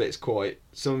some of it's quite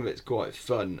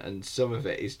fun, and some of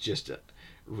it is just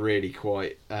really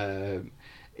quite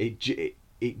it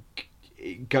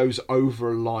goes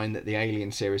over a line that the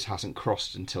Alien series hasn't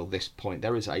crossed until this point.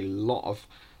 There is a lot of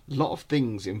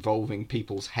things involving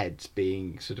people's heads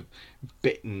being sort of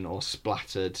bitten or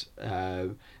splattered.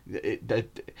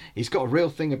 He's got a real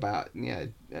thing about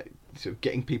sort of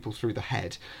getting people through the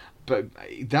head, but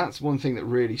that's one thing that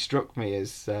really struck me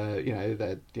is they're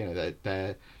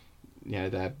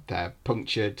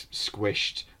punctured,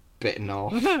 squished, bitten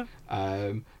off,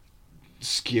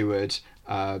 skewered,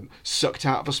 sucked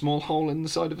out of a small hole in the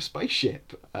side of a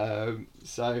spaceship.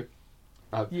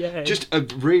 Just a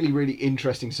really, really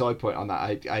interesting side point on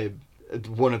that.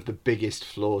 One of the biggest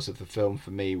flaws of the film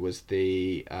for me was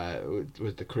the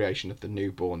creation of the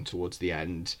newborn towards the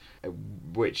end,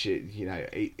 which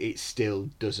it still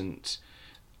doesn't.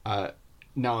 Now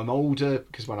I'm older,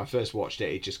 because when I first watched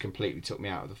it just completely took me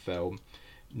out of the film.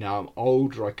 Now I'm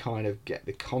older, I kind of get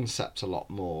the concept a lot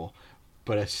more,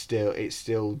 but it still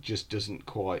just doesn't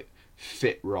quite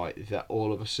fit right. That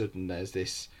all of a sudden there's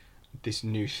this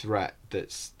new threat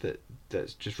that's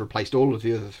just replaced all of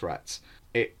the other threats.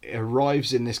 It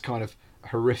arrives in this kind of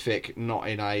horrific, not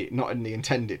in the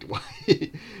intended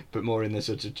way, but more in the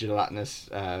sort of gelatinous,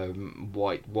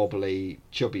 white, wobbly,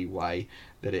 chubby way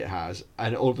that it has,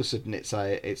 and all of a sudden it's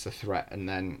a threat, and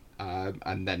then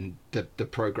the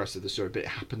progress of the story. But it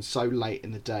happens so late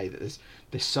in the day that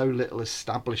there's so little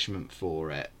establishment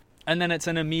for it, and then it's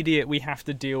an immediate, we have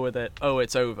to deal with it. Oh,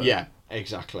 it's over. Yeah,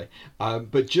 exactly.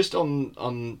 But just on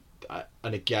and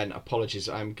again, apologies.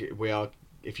 We are.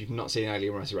 If you've not seen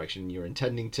Alien Resurrection, you're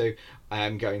intending to. I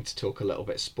am going to talk a little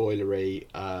bit spoilery.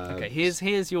 Okay,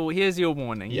 here's your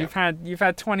warning. Yeah. You've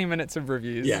had 20 minutes of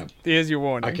reviews. Yeah. Here's your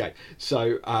warning. Okay,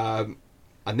 so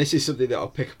and this is something that I'll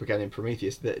pick up again in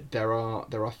Prometheus, that there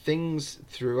are things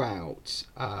throughout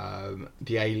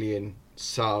the Alien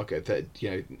saga that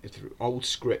through old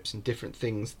scripts and different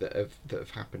things that have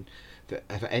happened that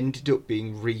have ended up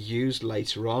being reused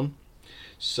later on.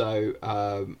 So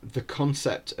the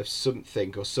concept of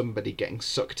something or somebody getting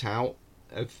sucked out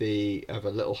of a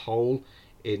little hole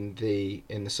in the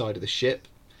side of the ship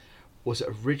was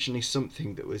originally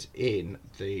something that was in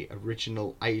the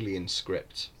original Alien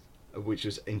script, which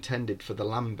was intended for the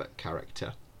Lambert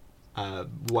character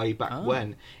way back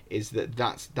when. Is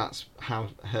that's how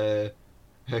her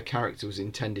character was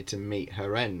intended to meet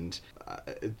her end.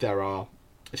 There are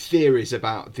theories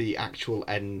about the actual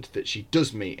end that she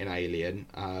does meet in Alien,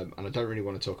 and I don't really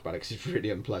want to talk about it because it's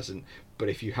really unpleasant, but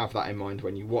if you have that in mind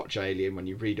when you watch Alien, when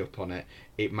you read up on it,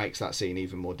 it makes that scene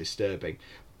even more disturbing.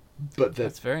 But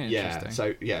that's very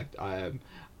interesting.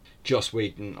 Joss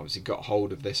Whedon obviously got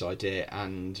hold of this idea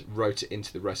and wrote it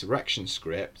into the Resurrection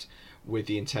script with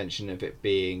the intention of it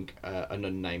being an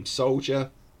unnamed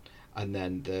soldier, and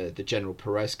then the General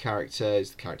Perez character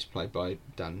is the character played by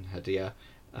Dan Hedaya,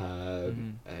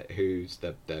 who's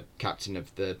the captain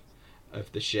of the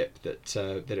ship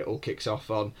that it all kicks off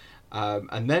on.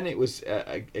 And then it was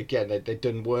again they'd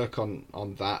done work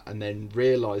on that, and then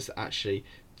realised that actually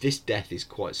this death is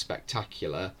quite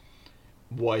spectacular.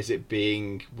 Why is it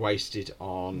being wasted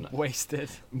on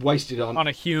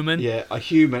a human? Yeah, a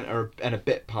human and a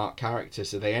bit part character.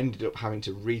 So they ended up having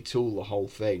to retool the whole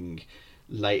thing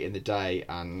late in the day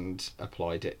and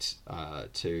applied it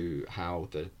to how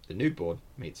the newborn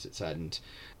meets its end.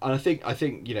 And I think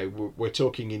we're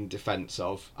talking in defence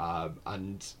of,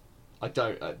 and I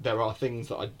don't. There are things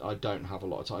that I don't have a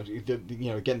lot of time.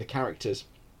 Again, the characters.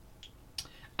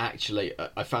 Actually,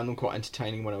 I found them quite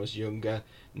entertaining when I was younger.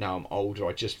 Now I'm older,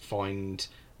 I just find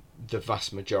the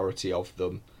vast majority of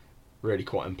them really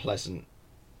quite unpleasant,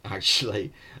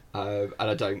 actually, and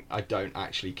I don't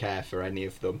actually care for any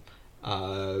of them.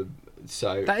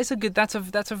 So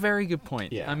that's a very good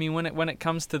point. Yeah. I mean, when it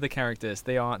comes to the characters,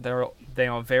 they are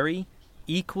very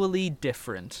equally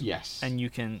different. Yes. And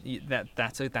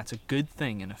that's a good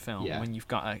thing in a film when you've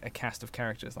got a cast of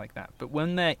characters like that. But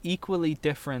when they're equally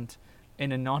different in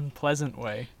a non-pleasant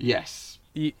way, yes,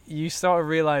 you sort of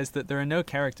realize that there are no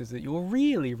characters that you're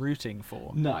really rooting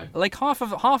for. No. Like half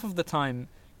of the time,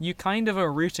 you kind of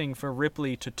are rooting for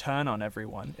Ripley to turn on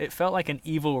everyone. It felt like an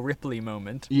evil Ripley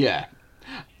moment. Yeah.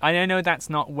 I know that's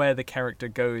not where the character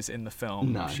goes in the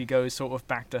film. No. She goes sort of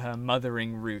back to her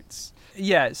mothering roots.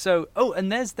 Yeah, so... Oh,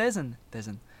 and there's an...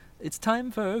 It's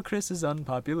time for Chris's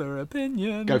unpopular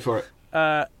opinion. Go for it.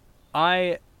 I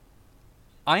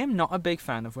am not a big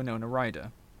fan of Winona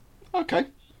Ryder. Okay.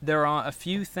 There are a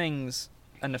few things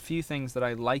that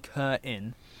I like her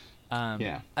in.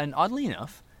 And oddly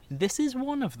enough, this is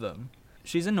one of them.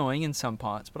 She's annoying in some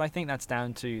parts, but I think that's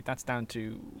down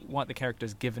to what the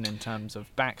character's given in terms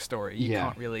of backstory. You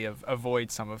can't really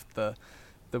avoid some of the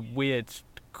weird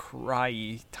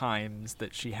cry times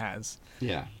that she has.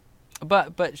 Yeah.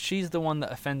 But she's the one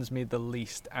that offends me the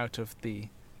least out of the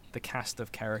cast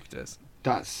of characters.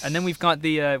 And then we've got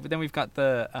the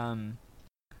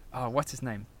what's his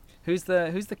name? Who's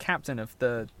the captain of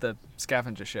the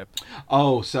scavenger ship?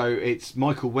 Oh, so it's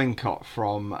Michael Wincott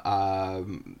from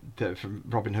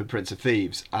Robin Hood, Prince of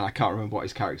Thieves, and I can't remember what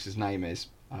his character's name is.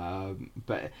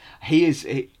 But he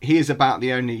is about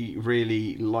the only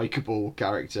really likable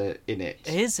character in it.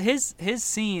 His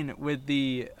scene with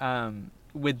the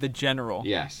general,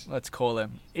 yes, let's call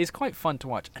him, is quite fun to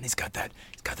watch, and he's got that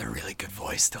really good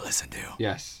voice to listen to.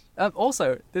 Yes.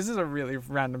 Also, this is a really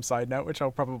random side note, which I'll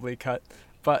probably cut.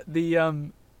 But the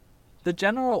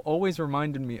general always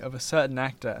reminded me of a certain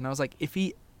actor, and I was like, if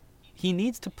he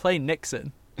needs to play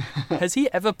Nixon. Has he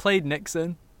ever played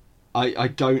Nixon? I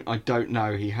don't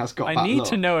know. He has got. I need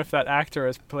to know if that actor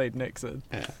has played Nixon.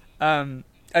 Yeah.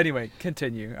 Anyway,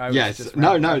 continue. Yes.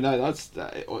 No. That's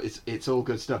it's all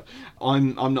good stuff.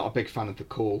 I'm not a big fan of the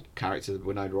core character, the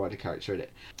Winona Ryder character in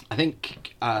it. I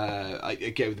think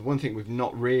again, the one thing we've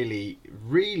not really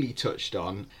touched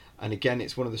on, and again,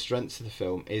 it's one of the strengths of the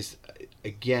film, is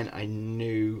again a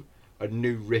new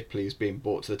Ripley is being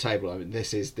brought to the table. I mean,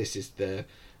 this is the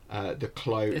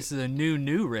clone. This is a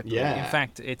new Ripley. Yeah. In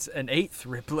fact, it's an 8th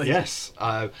Ripley. Yes,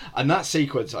 and that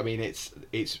sequence. I mean, it's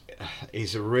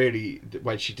a really,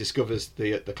 when she discovers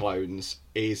the clones,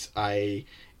 is an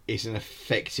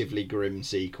effectively grim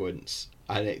sequence,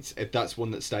 and that's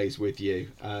one that stays with you.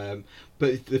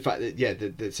 But the fact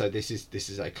that so this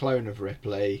is a clone of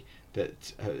Ripley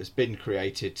that has been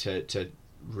created to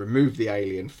remove the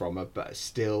alien from her, but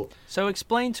still. So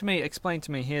explain to me.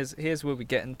 Here's where we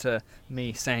get into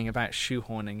me saying about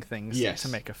shoehorning things to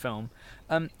make a film.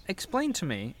 Explain to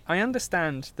me. I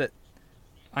understand the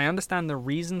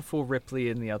reason for Ripley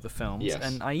in the other films,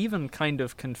 and I even kind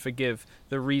of can forgive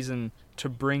the reason to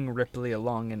bring Ripley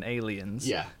along in Aliens.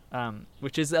 Yeah.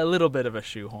 Which is a little bit of a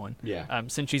shoehorn. Yeah.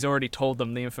 Since she's already told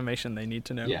them the information they need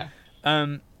to know. Yeah.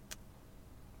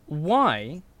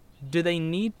 Why do they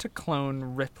need to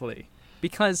clone Ripley?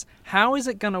 Because how is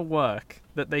it going to work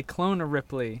that they clone a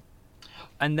Ripley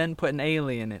and then put an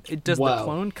alien in it? Does the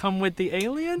clone come with the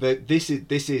alien? This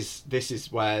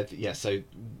is where so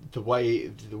the way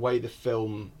the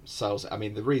film sells. I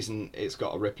mean, the reason it's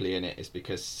got a Ripley in it is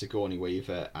because Sigourney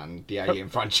Weaver and the Alien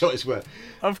franchise were,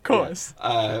 of course,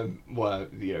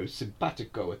 were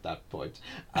simpatico at that point.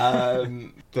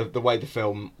 The way the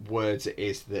film words it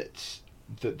is that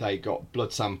they got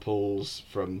blood samples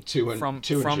from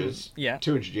 200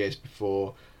 years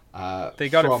before. They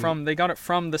got it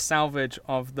from the salvage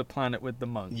of the planet with the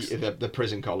monks. The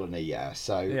prison colony, yeah.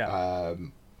 So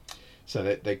so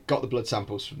they got the blood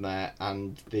samples from there,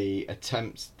 and the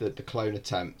clone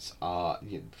attempts are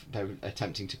they're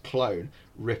attempting to clone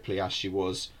Ripley as she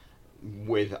was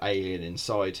with Alien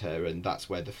inside her, and that's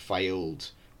where the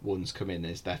failed ones come in.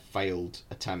 Is their failed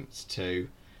attempts to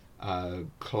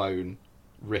clone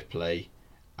Ripley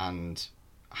and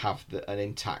have an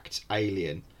intact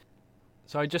alien.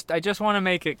 So I just want to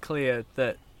make it clear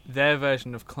that their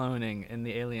version of cloning in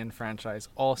the Alien franchise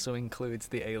also includes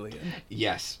the alien.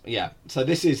 Yes, yeah. So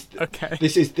this is okay.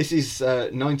 This is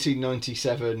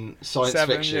 1997 science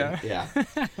fiction. Yeah.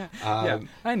 Yeah,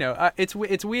 I know. It's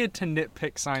weird to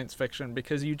nitpick science fiction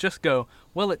because you just go,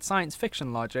 well, it's science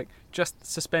fiction logic. Just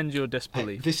suspend your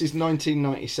disbelief. Hey, this is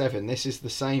 1997. This is the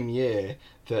same year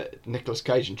that Nicolas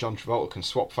Cage and John Travolta can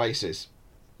swap faces.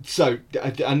 So,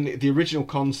 and the original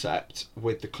concept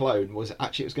with the clone was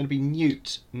actually it was going to be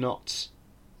Newt, not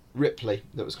Ripley,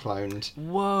 that was cloned.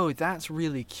 Whoa, that's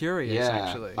really curious,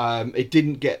 actually. It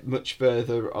didn't get much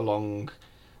further along.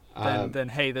 Then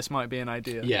hey, this might be an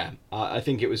idea. Yeah, I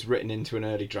think it was written into an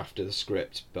early draft of the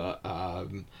script, but...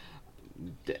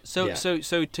 So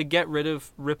to get rid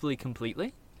of Ripley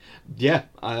completely? Yeah,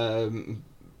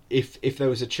 if there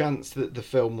was a chance that the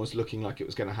film was looking like it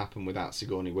was going to happen without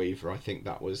Sigourney Weaver, I think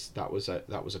that was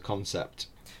a concept.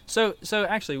 So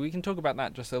actually, we can talk about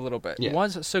that just a little bit. Yeah.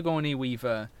 Was Sigourney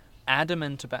Weaver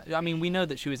adamant about? I mean, we know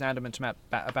that she was adamant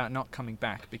about not coming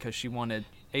back because she wanted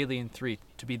Alien 3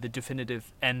 to be the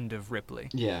definitive end of Ripley.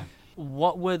 Yeah.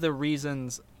 What were the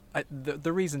reasons?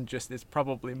 The reason just is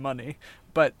probably money,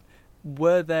 but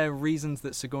were there reasons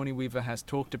that Sigourney Weaver has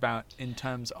talked about in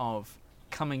terms of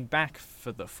coming back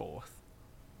for the fourth?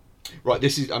 Right,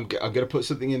 this is I'm going to put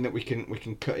something in that we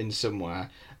can cut in somewhere.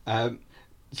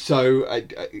 So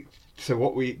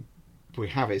what we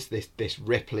have is this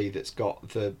Ripley that's got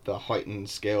the heightened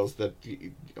skills,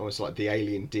 almost like the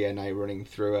alien DNA running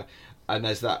through her, and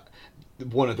there's that.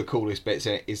 One of the coolest bits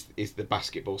in it is the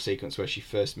basketball sequence where she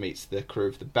first meets the crew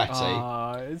of the Betty.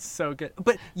 Oh, it's so good.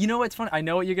 But you know what's funny? I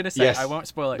know what you're going to say. Yes, I won't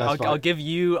spoil it. I'll give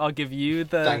you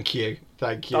the... Thank you.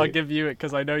 I'll give you it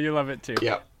because I know you love it too.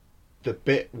 Yeah. The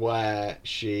bit where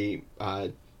she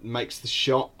makes the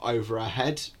shot over her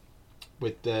head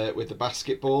with the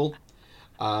basketball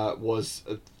was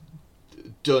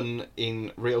done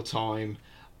in real time.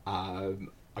 I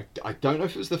don't know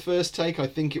if it was the first take. I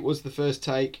think it was the first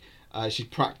take. She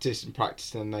practiced,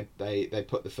 and they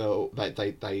put the film.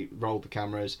 They rolled the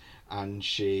cameras, and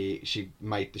she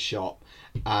made the shot,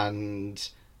 and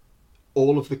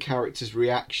all of the characters'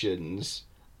 reactions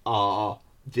are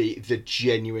the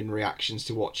genuine reactions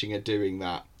to watching her doing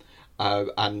that.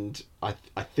 And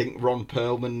I think Ron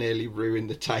Perlman nearly ruined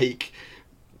the take.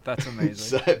 That's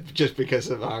amazing. So, just because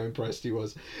of how impressed he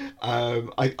was. I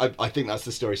think that's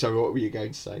the story. So what were you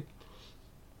going to say?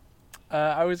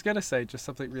 I was going to say just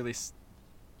something really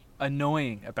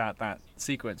annoying about that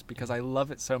sequence because I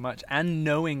love it so much, and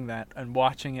knowing that and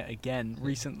watching it again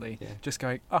recently, just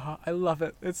going, I love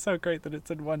it. It's so great that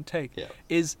it's in one take. Yeah.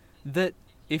 Is that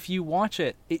if you watch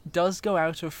it, it does go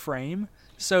out of frame.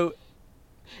 So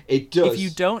it does. If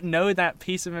you don't know that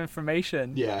piece of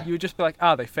information, you would just be like,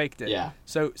 they faked it. Yeah.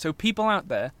 So people out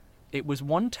there, it was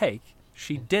one take.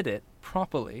 She did it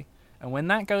properly, and when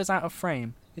that goes out of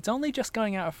frame, it's only just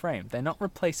going out of frame. They're not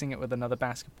replacing it with another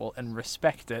basketball, and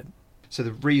respect it. So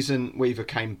the reason Weaver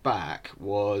came back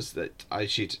was that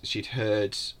she'd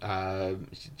heard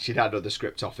she'd had other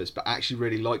script offers, but actually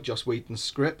really liked Joss Whedon's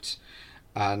script,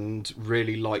 and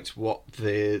really liked what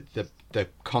the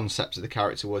concept of the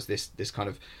character was. This kind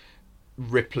of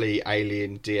Ripley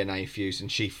alien DNA fuse, and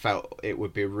she felt it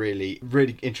would be a really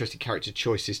interesting character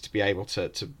choices to be able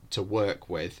to work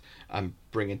with and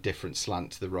bring a different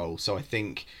slant to the role. So I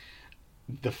think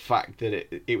the fact that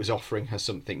it was offering her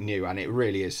something new, and it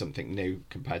really is something new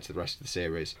compared to the rest of the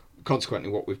series. Consequently,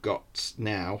 what we've got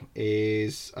now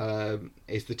is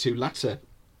the two latter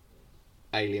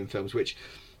Alien films, which,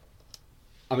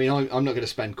 I mean, I'm not going to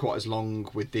spend quite as long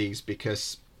with these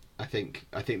because I think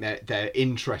they're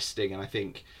interesting, and I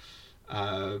think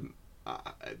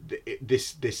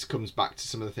This comes back to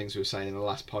some of the things we were saying in the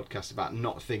last podcast about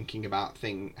not thinking about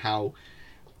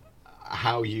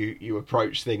how you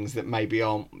approach things that maybe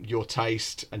aren't your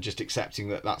taste, and just accepting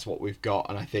that that's what we've got.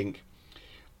 And I think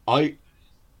that's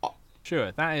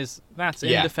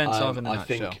in defense of in a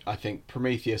nutshell. I think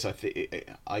Prometheus,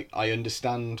 I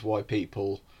understand why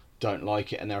people don't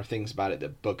like it, and there are things about it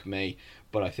that bug me,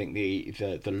 but I think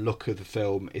the look of the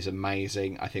film is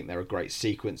amazing. I think there are great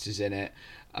sequences in it.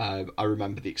 I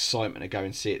remember the excitement of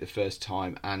going to see it the first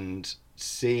time, and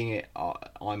seeing it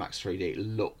IMAX 3D, it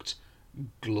looked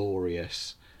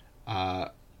glorious.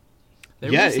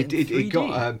 It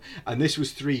got and this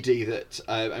was 3D that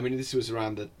this was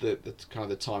around the kind of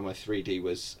the time where 3D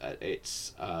was at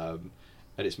its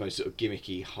most sort of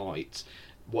gimmicky height.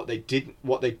 What they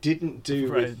didn't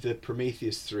do with the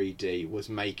Prometheus 3D was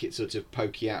make it sort of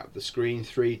pokey out of the screen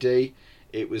 3D.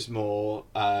 It was more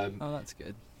oh, that's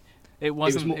good. It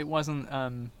wasn't Spy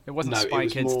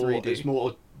Kids 3D. It was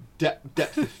more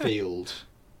depth of field,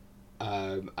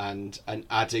 and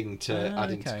adding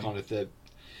to kind of the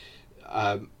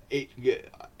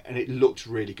and it looked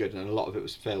really good, and a lot of it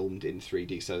was filmed in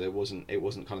 3D, so it wasn't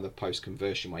kind of the post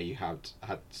conversion where you had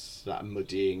that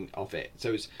muddying of it.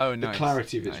 So it's the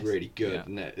clarity of it's really good,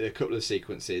 and a couple of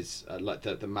sequences like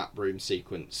the map room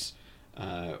sequence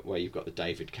where you've got the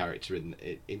David character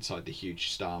inside the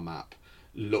huge star map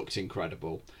looked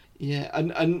incredible. Yeah,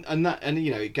 and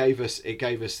it gave us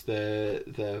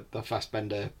the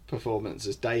Fassbender performance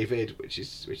as David, which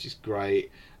is great.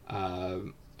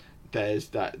 There's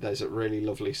a really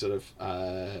lovely sort of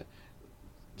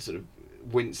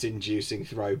wince-inducing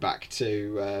throwback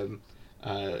to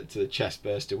the chest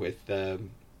burster with the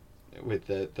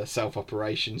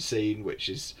self-operation scene, which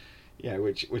is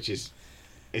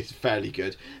it's fairly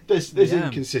good. There's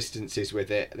inconsistencies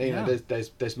with it.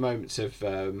 There's moments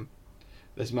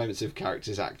of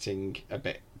characters acting a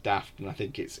bit daft, and I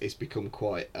think it's become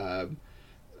quite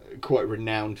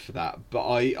renowned for that. But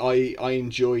I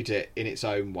enjoyed it in its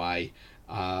own way.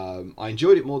 I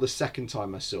enjoyed it more the second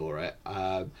time I saw it.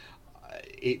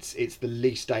 It's the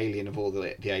least alien of all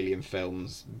the Alien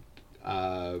films,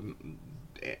 and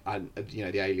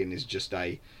the alien is just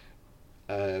a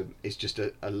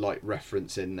light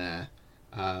reference in there.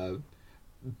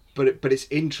 But it's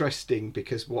interesting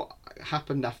because what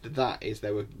happened after that is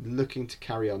they were looking to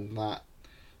carry on that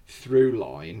through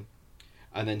line,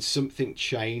 and then something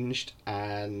changed,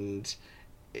 and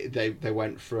they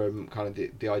went from kind of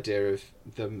the idea of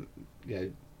them,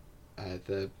 the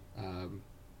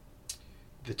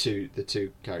two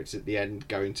characters at the end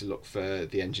going to look for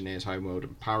the engineer's homeworld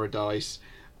and paradise.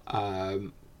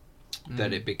 Then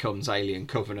it becomes Alien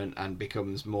Covenant and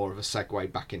becomes more of a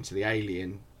segue back into the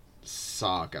Alien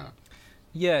saga.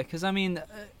 Yeah, because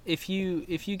if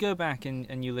you go back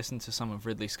and you listen to some of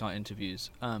Ridley Scott interviews,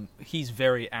 he's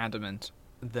very adamant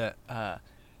that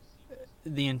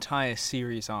the entire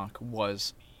series arc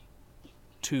was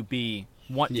to be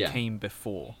what came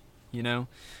before,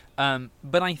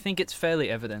 but I think it's fairly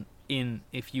evident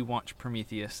if you watch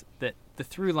Prometheus that the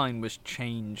through line was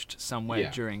changed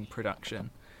somewhere during production.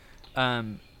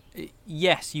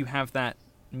 Yes, you have that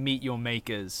meet your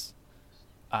makers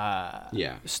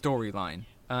storyline,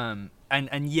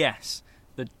 and yes,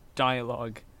 the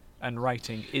dialogue and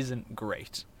writing isn't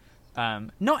great.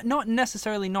 Not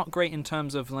necessarily not great in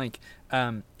terms of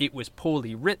it was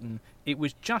poorly written. It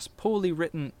was just poorly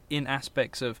written in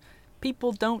aspects of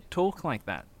people don't talk like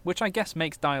that, which I guess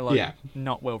makes dialogue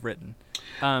not well written.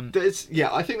 I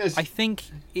think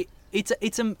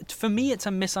for me it's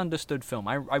a misunderstood film.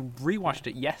 I rewatched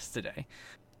it yesterday.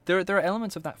 There are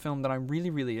elements of that film that I really,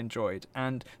 really enjoyed,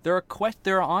 and there are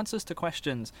answers to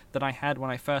questions that I had when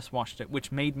I first watched it,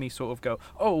 which made me sort of go,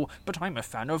 oh, but I'm a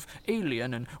fan of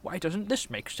Alien, and why doesn't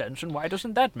this make sense, and why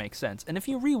doesn't that make sense? And if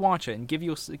you rewatch it and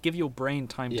give your brain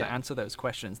time to answer those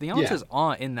questions, the answers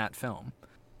are in that film.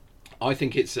 I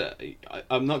think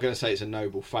I'm not going to say it's a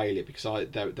noble failure, because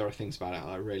there are things about it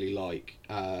I really like,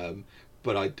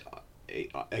 but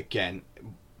again,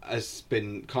 has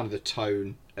been kind of the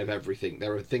tone of everything.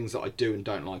 There are things that I do and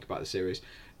don't like about the series.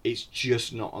 It's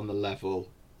just not on the level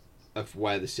of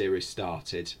where the series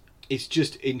started. It's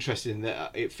just interesting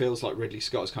that it feels like Ridley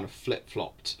Scott has kind of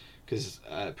flip-flopped, because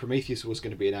Prometheus was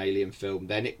going to be an alien film,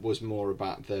 then it was more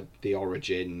about the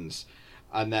origins,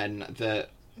 and then and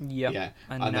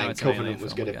then Covenant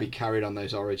was going to be carried on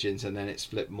those origins, and then it's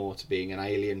flipped more to being an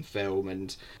alien film.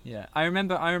 And I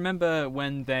remember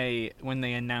when they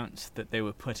announced that they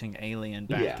were putting Alien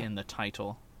back in the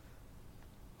title,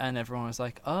 and everyone was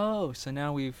like, oh, so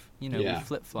now we've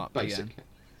flip-flopped basically again.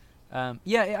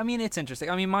 Yeah, I mean, it's interesting.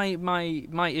 I mean,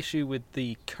 my issue with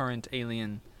the current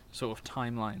Alien sort of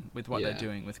timeline with what they're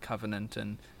doing with Covenant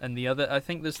and the other, I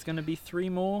think there's going to be 3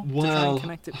 more to try and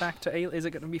connect it back to Alien. Is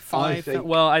it going to be 5?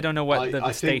 I don't know what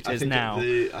the state is now.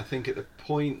 I think at the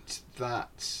point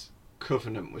that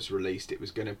Covenant was released, it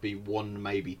was going to be 1,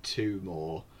 maybe 2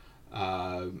 more.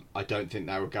 I don't think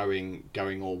they were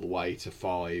going all the way to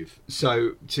 5.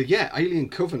 So yeah, Alien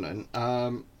Covenant.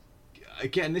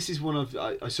 Again, this is one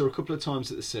I saw a couple of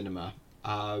times at the cinema,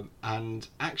 and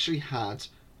actually had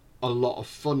a lot of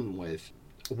fun with.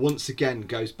 Once again,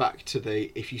 goes back to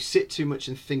if you sit too much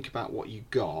and think about what you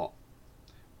got,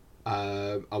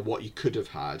 or what you could have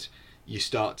had, you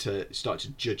start to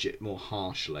judge it more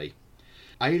harshly.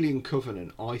 Alien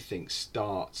Covenant, I think,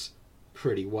 starts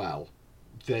pretty well.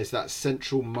 There's that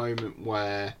central moment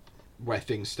where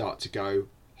things start to go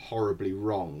horribly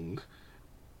wrong.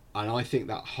 And I think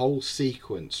that whole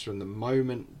sequence, from the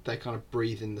moment they kind of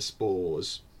breathe in the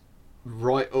spores,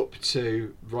 right up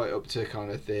to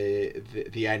kind of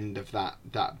the end of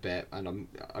that bit, and I'm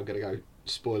gonna go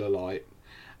spoiler alert,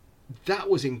 that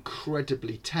was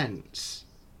incredibly tense.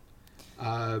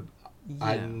 And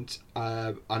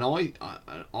I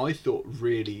thought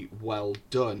really well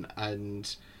done,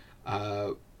 and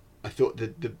I thought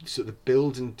the sort of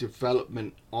build and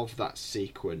development of that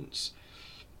sequence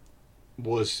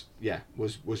was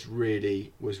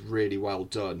really well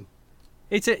done.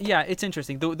 It's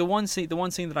interesting. The one scene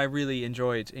that I really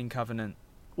enjoyed in Covenant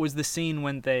was the scene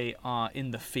when they are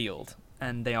in the field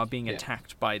and they are being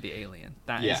attacked by the alien.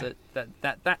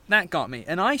 That got me,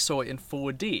 and I saw it in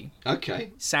 4D.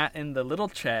 Okay. Sat in the little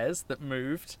chairs that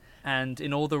moved, and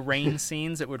in all the rain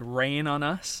scenes, it would rain on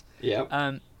us.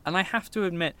 Yeah. And I have to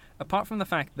admit, apart from the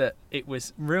fact that it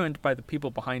was ruined by the people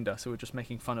behind us who were just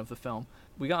making fun of the film,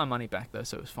 we got our money back though,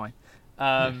 so it was fine.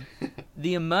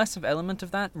 The immersive element of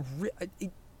that,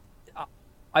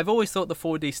 I've always thought the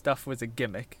 4D stuff was a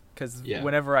gimmick, because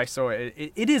whenever I saw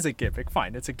it, it is a gimmick,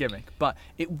 fine, it's a gimmick, but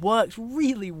it works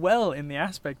really well in the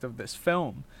aspect of this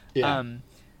film. Yeah.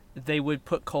 They would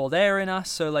put cold air in us,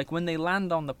 so like when they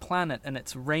land on the planet and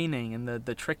it's raining and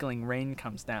the trickling rain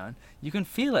comes down, you can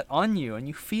feel it on you and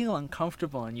you feel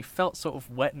uncomfortable and you felt sort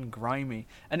of wet and grimy,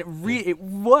 and it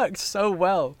worked so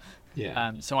well.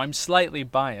 Yeah. So I'm slightly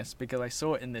biased because I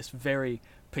saw it in this very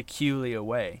peculiar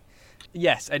way.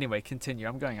 Yes, anyway, continue.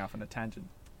 I'm going off on a tangent.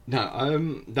 No, I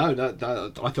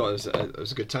thought it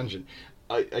was a good tangent.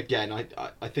 I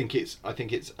think it's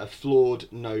a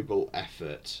flawed, noble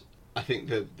effort. I think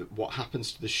that what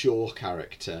happens to the Shaw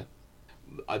character,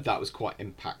 that was quite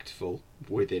impactful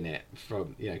within it,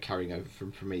 from carrying over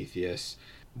from Prometheus.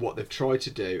 What they've tried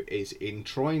to do is, in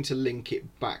trying to link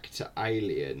it back to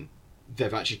Alien,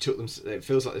 they've actually it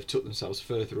feels like they've took themselves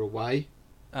further away.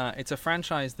 It's a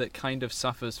franchise that kind of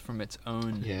suffers from its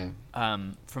own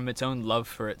love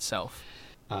for itself.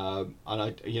 And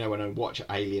when I watch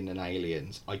Alien and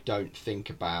Aliens, I don't think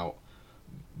about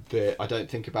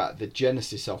the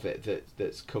genesis of it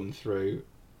that's come through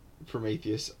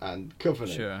Prometheus and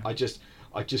Covenant. Sure.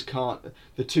 I just can't.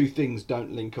 The two things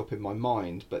don't link up in my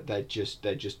mind, but they're just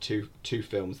two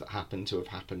films that happen to have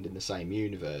happened in the same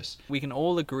universe. We can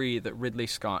all agree that Ridley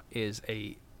Scott is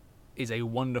a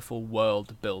wonderful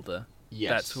world builder.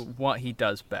 Yes. That's what he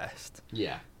does best.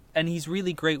 Yeah. And he's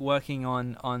really great working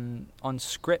on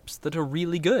scripts that are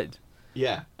really good.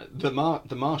 Yeah, the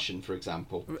Martian, for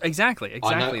example. Exactly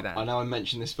that. I know I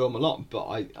mention this film a lot, but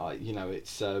I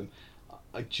it's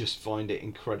I just find it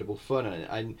incredible fun,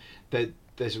 and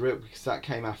there's a real, because that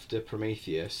came after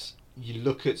Prometheus. You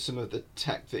look at some of the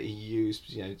tech that he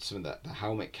used, some of the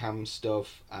helmet cam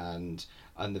stuff and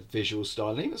the visual style,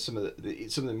 and even some of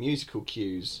the musical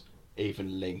cues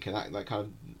even link, and that kind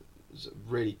of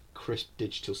really crisp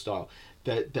digital style.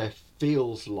 There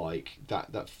feels like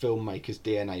that filmmaker's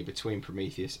DNA between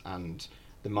Prometheus and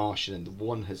The Martian, and the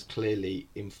one has clearly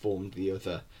informed the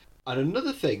other. And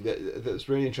another thing that's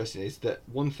really interesting is that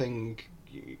one thing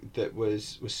that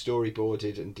was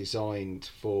storyboarded and designed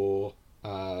for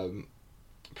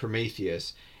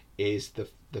Prometheus is the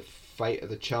fate of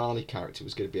the Charlie character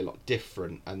was going to be a lot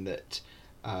different, and that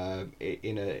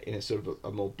in a sort of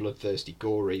a more bloodthirsty,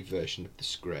 gory version of the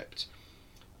script.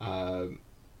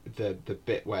 The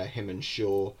bit where him and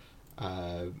Shaw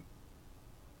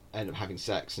end up having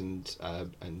sex and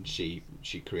she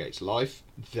creates life,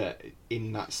 that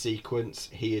in that sequence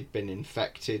he had been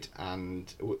infected,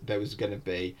 and there was going to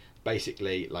be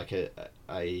basically like a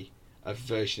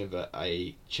version of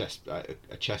a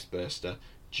chest burster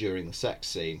during the sex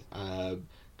scene,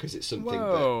 because it's something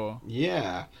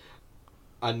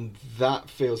and that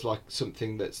feels like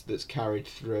something that's carried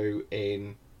through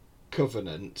in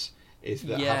Covenant. is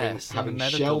that Yes, having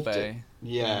medical shelved bay. it.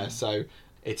 Yeah, so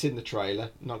it's in the trailer.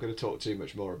 Not going to talk too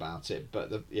much more about it,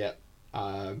 but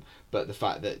but the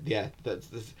fact that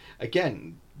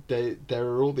again, there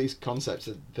are all these concepts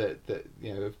that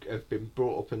you know have been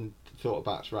brought up and thought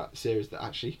about throughout the series that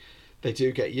actually they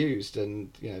do get used, and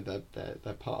you know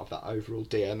they're part of that overall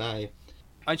DNA.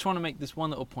 I just want to make this one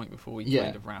little point before we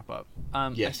kind of wrap up.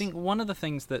 Yes. I think one of the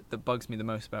things that bugs me the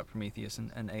most about Prometheus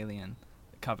and Alien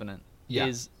Covenant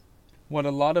is what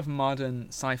a lot of modern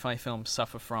sci-fi films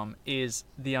suffer from is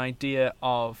the idea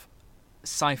of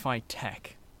sci-fi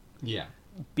tech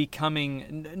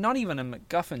becoming not even a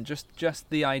MacGuffin, just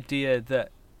the idea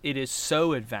that it is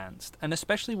so advanced, and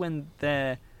especially when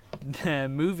they're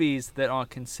movies that are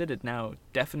considered now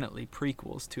definitely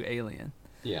prequels to Alien.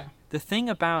 Yeah. The thing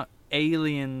about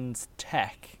Alien's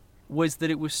tech was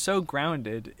that it was so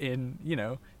grounded in,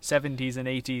 70s and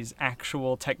 80s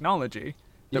actual technology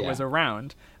that was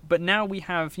around. But now we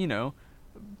have,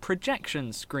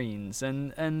 projection screens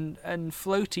and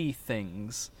floaty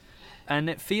things. And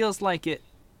it feels like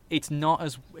it's not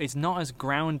as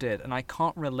grounded, and I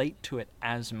can't relate to it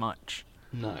as much.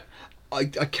 No. I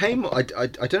don't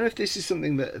know if this is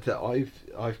something that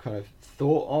I've kind of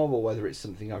thought of, or whether it's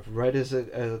something I've read as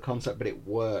a concept, but it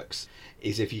works.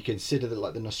 Is if you consider that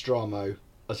like the Nostromo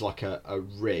as like a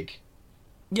rig,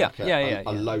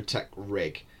 a low tech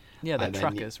rig. Yeah, they're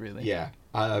truckers really. Yeah,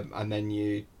 and then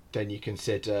you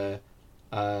consider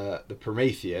the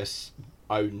Prometheus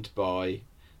owned by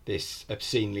this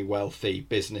obscenely wealthy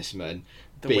businessman.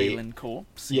 The Weyland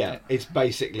Corpse. Yeah, it's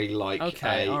basically like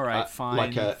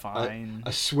fine.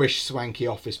 a swish swanky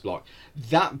office block.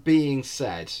 That being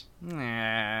said,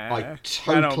 I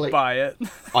don't buy it.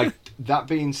 That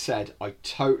being said, I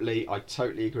totally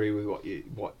agree with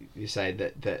what you say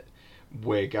that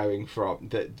we're going from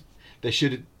that.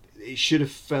 It should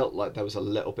have felt like there was a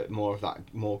little bit more of that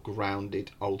more grounded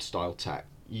old style tech.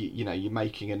 You're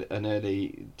making an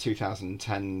early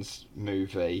 2010s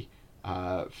movie.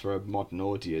 For a modern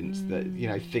audience, that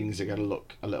things are going to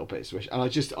look a little bit swish, and I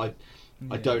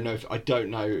don't know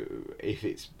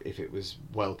if it was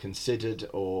well considered,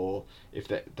 or if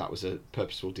that was a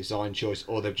purposeful design choice,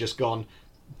 or they've just gone,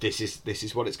 this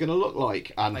is what it's going to look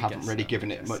like, and haven't really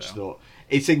given it much thought.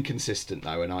 It's inconsistent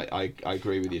though, and I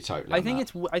agree with you totally. I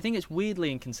think it's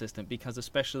weirdly inconsistent because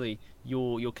especially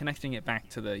you're connecting it back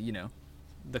to the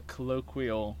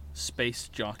colloquial space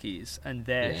jockeys and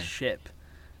their ship.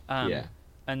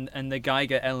 And the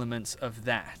Geiger elements of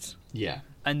that. Yeah.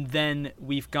 And then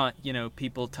we've got,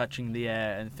 people touching the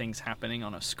air and things happening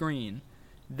on a screen.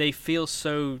 They feel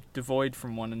so devoid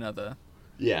from one another.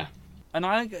 Yeah. And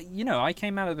I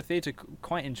came out of the theater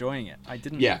quite enjoying it. I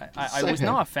didn't. Yeah. I was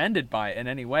not offended by it in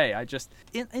any way. I just,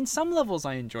 in some levels,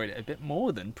 I enjoyed it a bit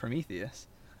more than Prometheus.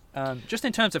 Just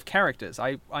in terms of characters,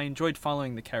 I enjoyed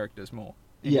following the characters more.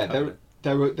 Yeah,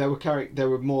 there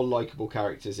were more likable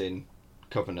characters in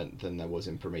Covenant than there was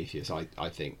in Prometheus. I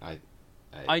think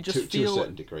I just feel, to a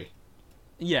certain degree.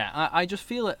 Yeah, I just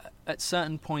feel at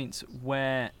certain points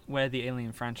where the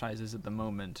Alien franchise is at the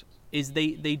moment is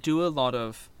they do a lot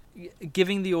of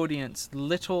giving the audience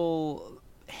little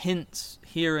hints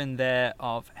here and there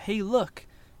of, hey, look,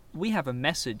 we have a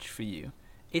message for you.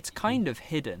 It's kind of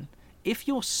hidden. If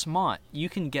you're smart, you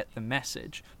can get the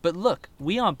message. But look,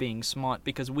 we are being smart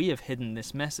because we have hidden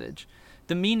this message.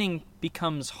 The meaning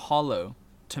becomes hollow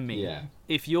to me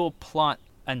if your plot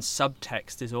and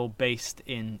subtext is all based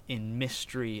in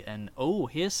mystery and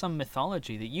here's some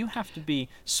mythology that you have to be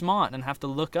smart and have to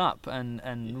look up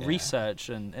and research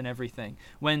and everything,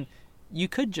 when you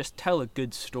could just tell a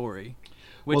good story,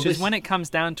 which is when it comes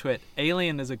down to it,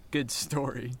 Alien is a good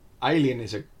story. Alien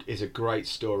is a great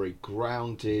story,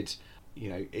 grounded.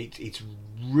 It's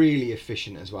really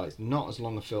efficient as well. It's not as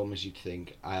long a film as you'd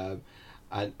think, and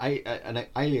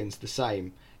Alien's the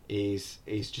same. Is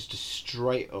just a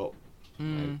straight up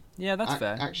that's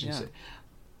fair action.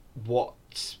 What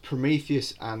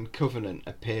Prometheus and Covenant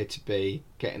appear to be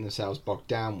getting themselves bogged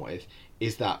down with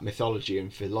is that mythology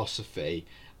and philosophy,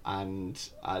 and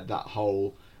that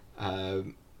whole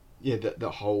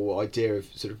the whole idea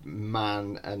of sort of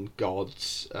man and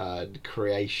gods,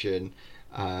 creation.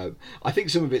 I think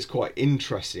some of it's quite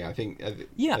interesting. I think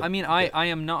I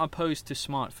am not opposed to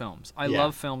smart films. I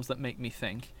love films that make me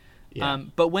think.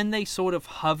 But when they sort of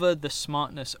hover the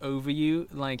smartness over you,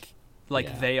 like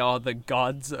they are the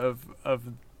gods of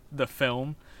the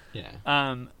film,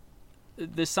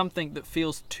 there's something that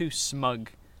feels too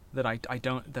smug that I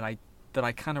that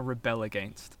I kind of rebel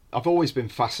against. I've always been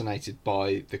fascinated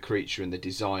by the creature and the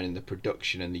design and the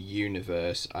production and the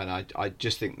universe, and I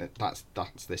just think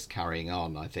that's this carrying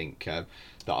on. I think that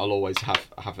I'll always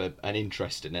have an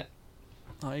interest in it.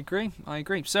 I agree.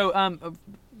 So,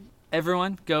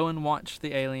 everyone, go and watch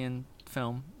the Alien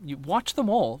film. You watch them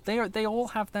all. They all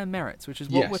have their merits, which is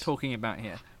what we're talking about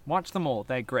here. Watch them all.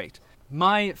 They're great.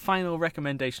 My final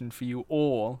recommendation for you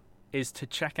all is to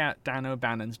check out Dan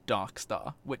O'Bannon's Dark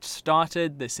Star, which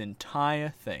started this entire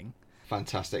thing.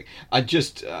 Fantastic. And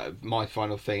just my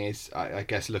final thing is, I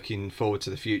guess, looking forward to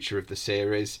the future of the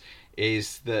series,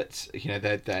 is that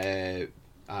their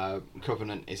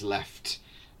Covenant is left,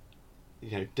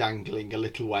 dangling a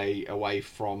little way away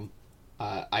from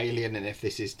Alien, and if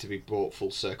this is to be brought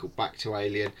full circle back to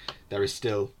Alien, there are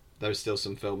still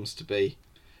some films to be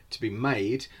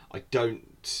made. I don't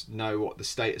know what the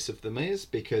status of them is,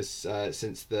 because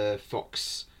since the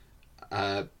Fox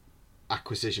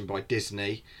acquisition by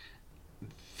Disney,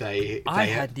 I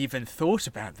hadn't even thought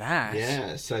about that.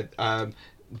 Yeah,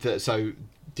 so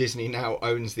Disney now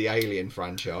owns the Alien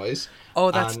franchise.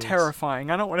 Oh, that's terrifying.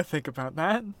 I don't want to think about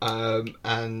that.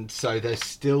 And so there's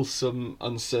still some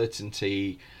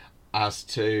uncertainty as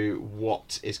to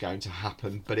what is going to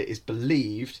happen, but it is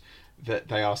believed that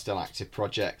they are still active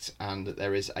projects and that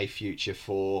there is a future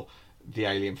for the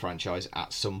Alien franchise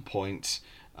at some point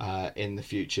in the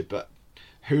future. But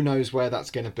who knows where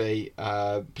that's going to be,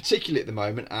 particularly at the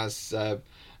moment as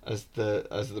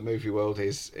the movie world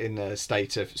is in a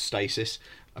state of stasis,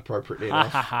 appropriately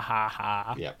enough.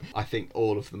 Yeah, I think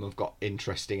all of them have got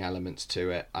interesting elements to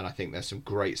it, and I think there's some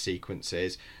great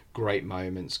sequences, great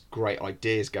moments, great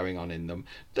ideas going on in them.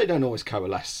 They don't always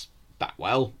coalesce that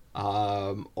well,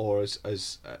 or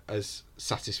as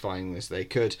satisfying as they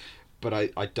could, but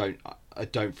I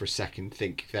don't for a second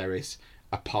think there is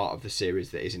a part of the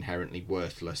series that is inherently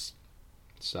worthless.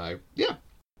 So yeah,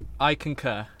 I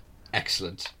concur.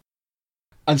 Excellent.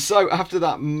 And so after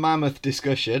that mammoth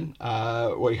discussion,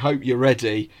 we hope you're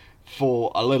ready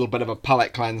for a little bit of a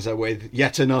palate cleanser with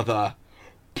yet another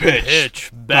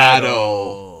pitch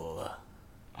battle.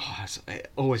 Oh,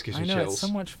 it always gives me chills. It's so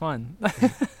much fun.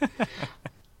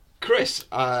 Chris,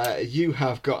 you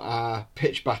have got our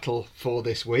pitch battle for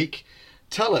this week.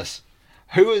 Tell us,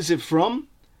 who is it from?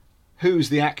 Who's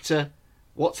the actor?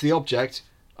 What's the object?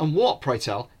 And what, pray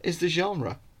tell, is the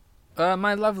genre?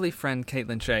 My lovely friend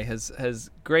Caitlin Shea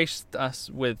has graced us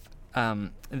with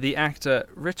the actor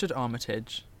Richard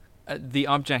Armitage. The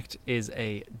object is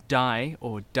a die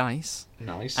or dice.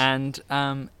 Nice. And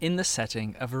in the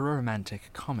setting of a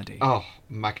romantic comedy. Oh,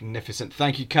 magnificent.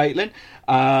 Thank you, Caitlin.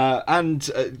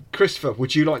 And Christopher,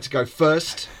 would you like to go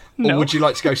first? Or would you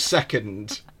like to go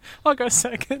second? I'll go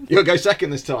second. You'll go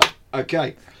second this time.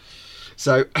 Okay.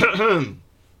 So,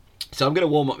 I'm going to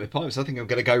warm up my pipes. I think I'm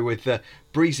going to go with the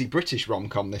breezy British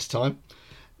rom-com this time.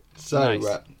 So,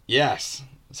 nice. Yes.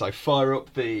 So fire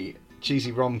up the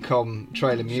cheesy rom-com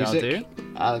trailer music. Shall do.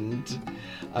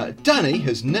 And Danny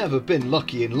has never been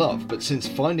lucky in love, but since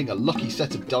finding a lucky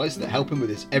set of dice that help him with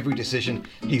his every decision,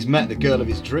 he's met the girl of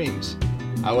his dreams.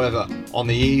 However, on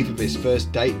the eve of his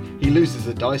first date, he loses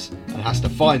the dice and has to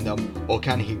find them, or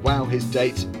can he wow his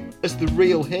date as the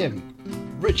real him?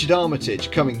 Richard Armitage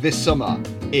coming this summer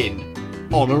in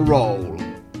On a Roll.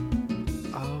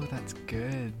 Oh, that's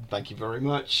good. Thank you very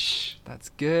much. That's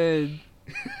good.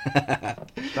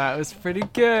 That was pretty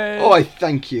good. Oh, I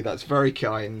thank you. That's very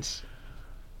kind.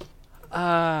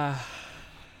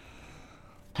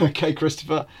 Okay,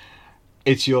 Christopher,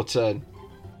 it's your turn.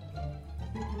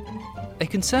 A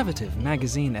conservative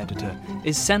magazine editor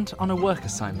is sent on a work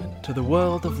assignment to the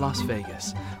world of Las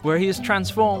Vegas, where he is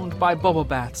transformed by bubble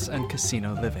baths and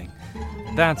casino living.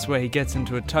 That's where he gets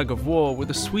into a tug-of-war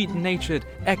with a sweet-natured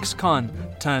ex-con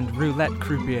turned roulette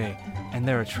croupier, and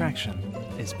their attraction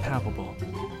is palpable.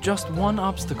 Just one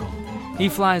obstacle. He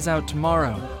flies out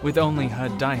tomorrow with only her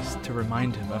dice to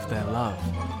remind him of their love.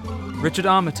 Richard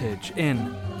Armitage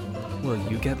in Will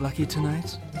You Get Lucky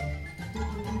Tonight?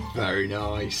 Very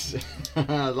nice.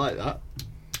 I like that.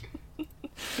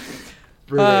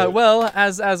 Well,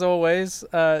 as always,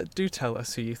 do tell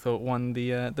us who you thought won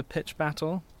the pitch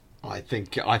battle. I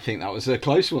think that was a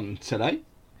close one today.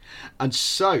 And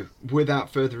so,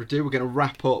 without further ado, we're going to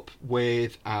wrap up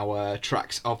with our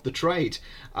tracks of the trade.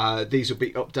 These will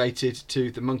be updated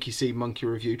to the Monkey See, Monkey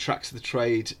Review Tracks of the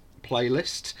Trade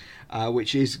playlist,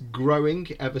 which is growing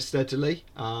ever steadily.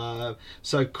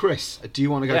 So, Chris, do you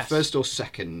want to go first or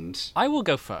second? I will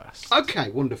go first. Okay,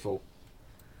 wonderful.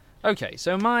 Okay,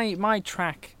 so my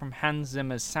track from Hans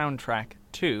Zimmer's soundtrack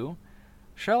to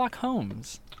Sherlock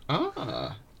Holmes.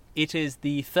 Ah. It is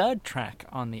the third track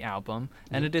on the album,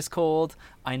 and it is called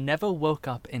I Never Woke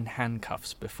Up in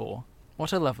Handcuffs Before.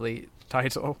 What a lovely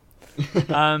title.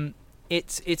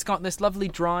 It's got this lovely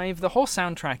drive. The whole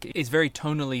soundtrack is very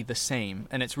tonally the same,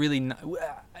 and it's really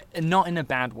not in a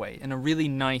bad way, in a really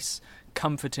nice,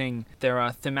 comforting. There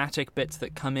are thematic bits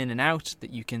that come in and out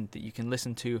that you can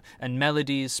listen to, and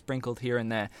melodies sprinkled here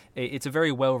and there. It's a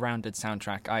very well-rounded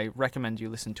soundtrack. I recommend you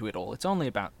listen to it all. It's only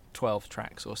about 12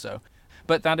 tracks or so.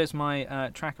 But that is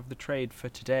my track of the trade for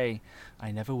today.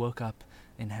 I never woke up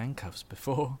in handcuffs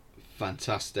before.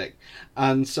 Fantastic.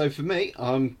 And so for me,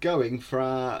 I'm going for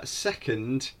our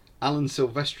second Alan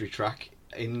Silvestri track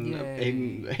in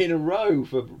a row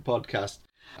for podcast.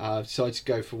 I've decided to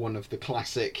go for one of the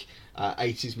classic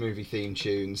 80s movie theme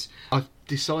tunes. I've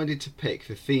decided to pick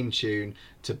the theme tune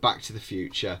to Back to the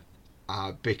Future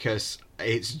because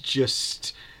it's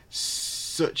just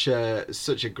such a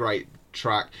great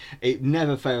track. It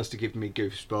never fails to give me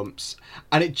goosebumps,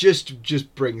 and it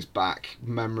just brings back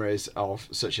memories of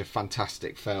such a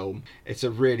fantastic film. It's a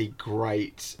really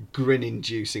great,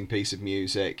 grin-inducing piece of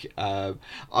music.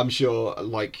 I'm sure,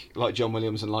 like John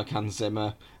Williams and like Hans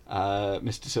Zimmer,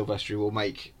 Mr. Silvestri will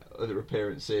make other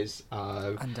appearances.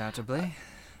 Undoubtedly.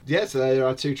 Yeah, so there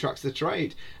are two tracks of the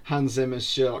trade. Hans Zimmer's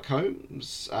Sherlock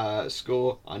Holmes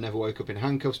score, I Never Woke Up in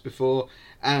Handcuffs Before,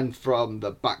 and from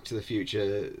the Back to the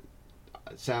Future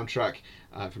soundtrack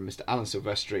from Mr. Alan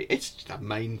Silvestri, it's the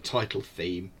main title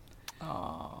theme.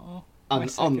 Oh, my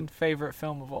second favourite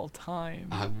film of all time.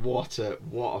 And what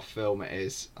a film it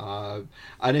is. And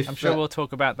I'm sure we'll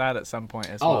talk about that at some point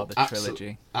as well, the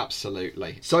trilogy.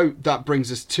 Absolutely. So that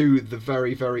brings us to the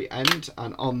very, very end,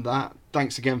 and on that,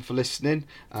 thanks again for listening.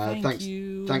 Thank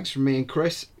you. Thanks from me and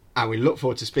Chris, and we look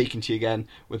forward to speaking to you again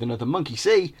with another Monkey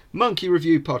See Monkey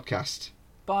Review podcast.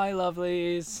 Bye,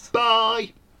 lovelies.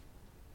 Bye.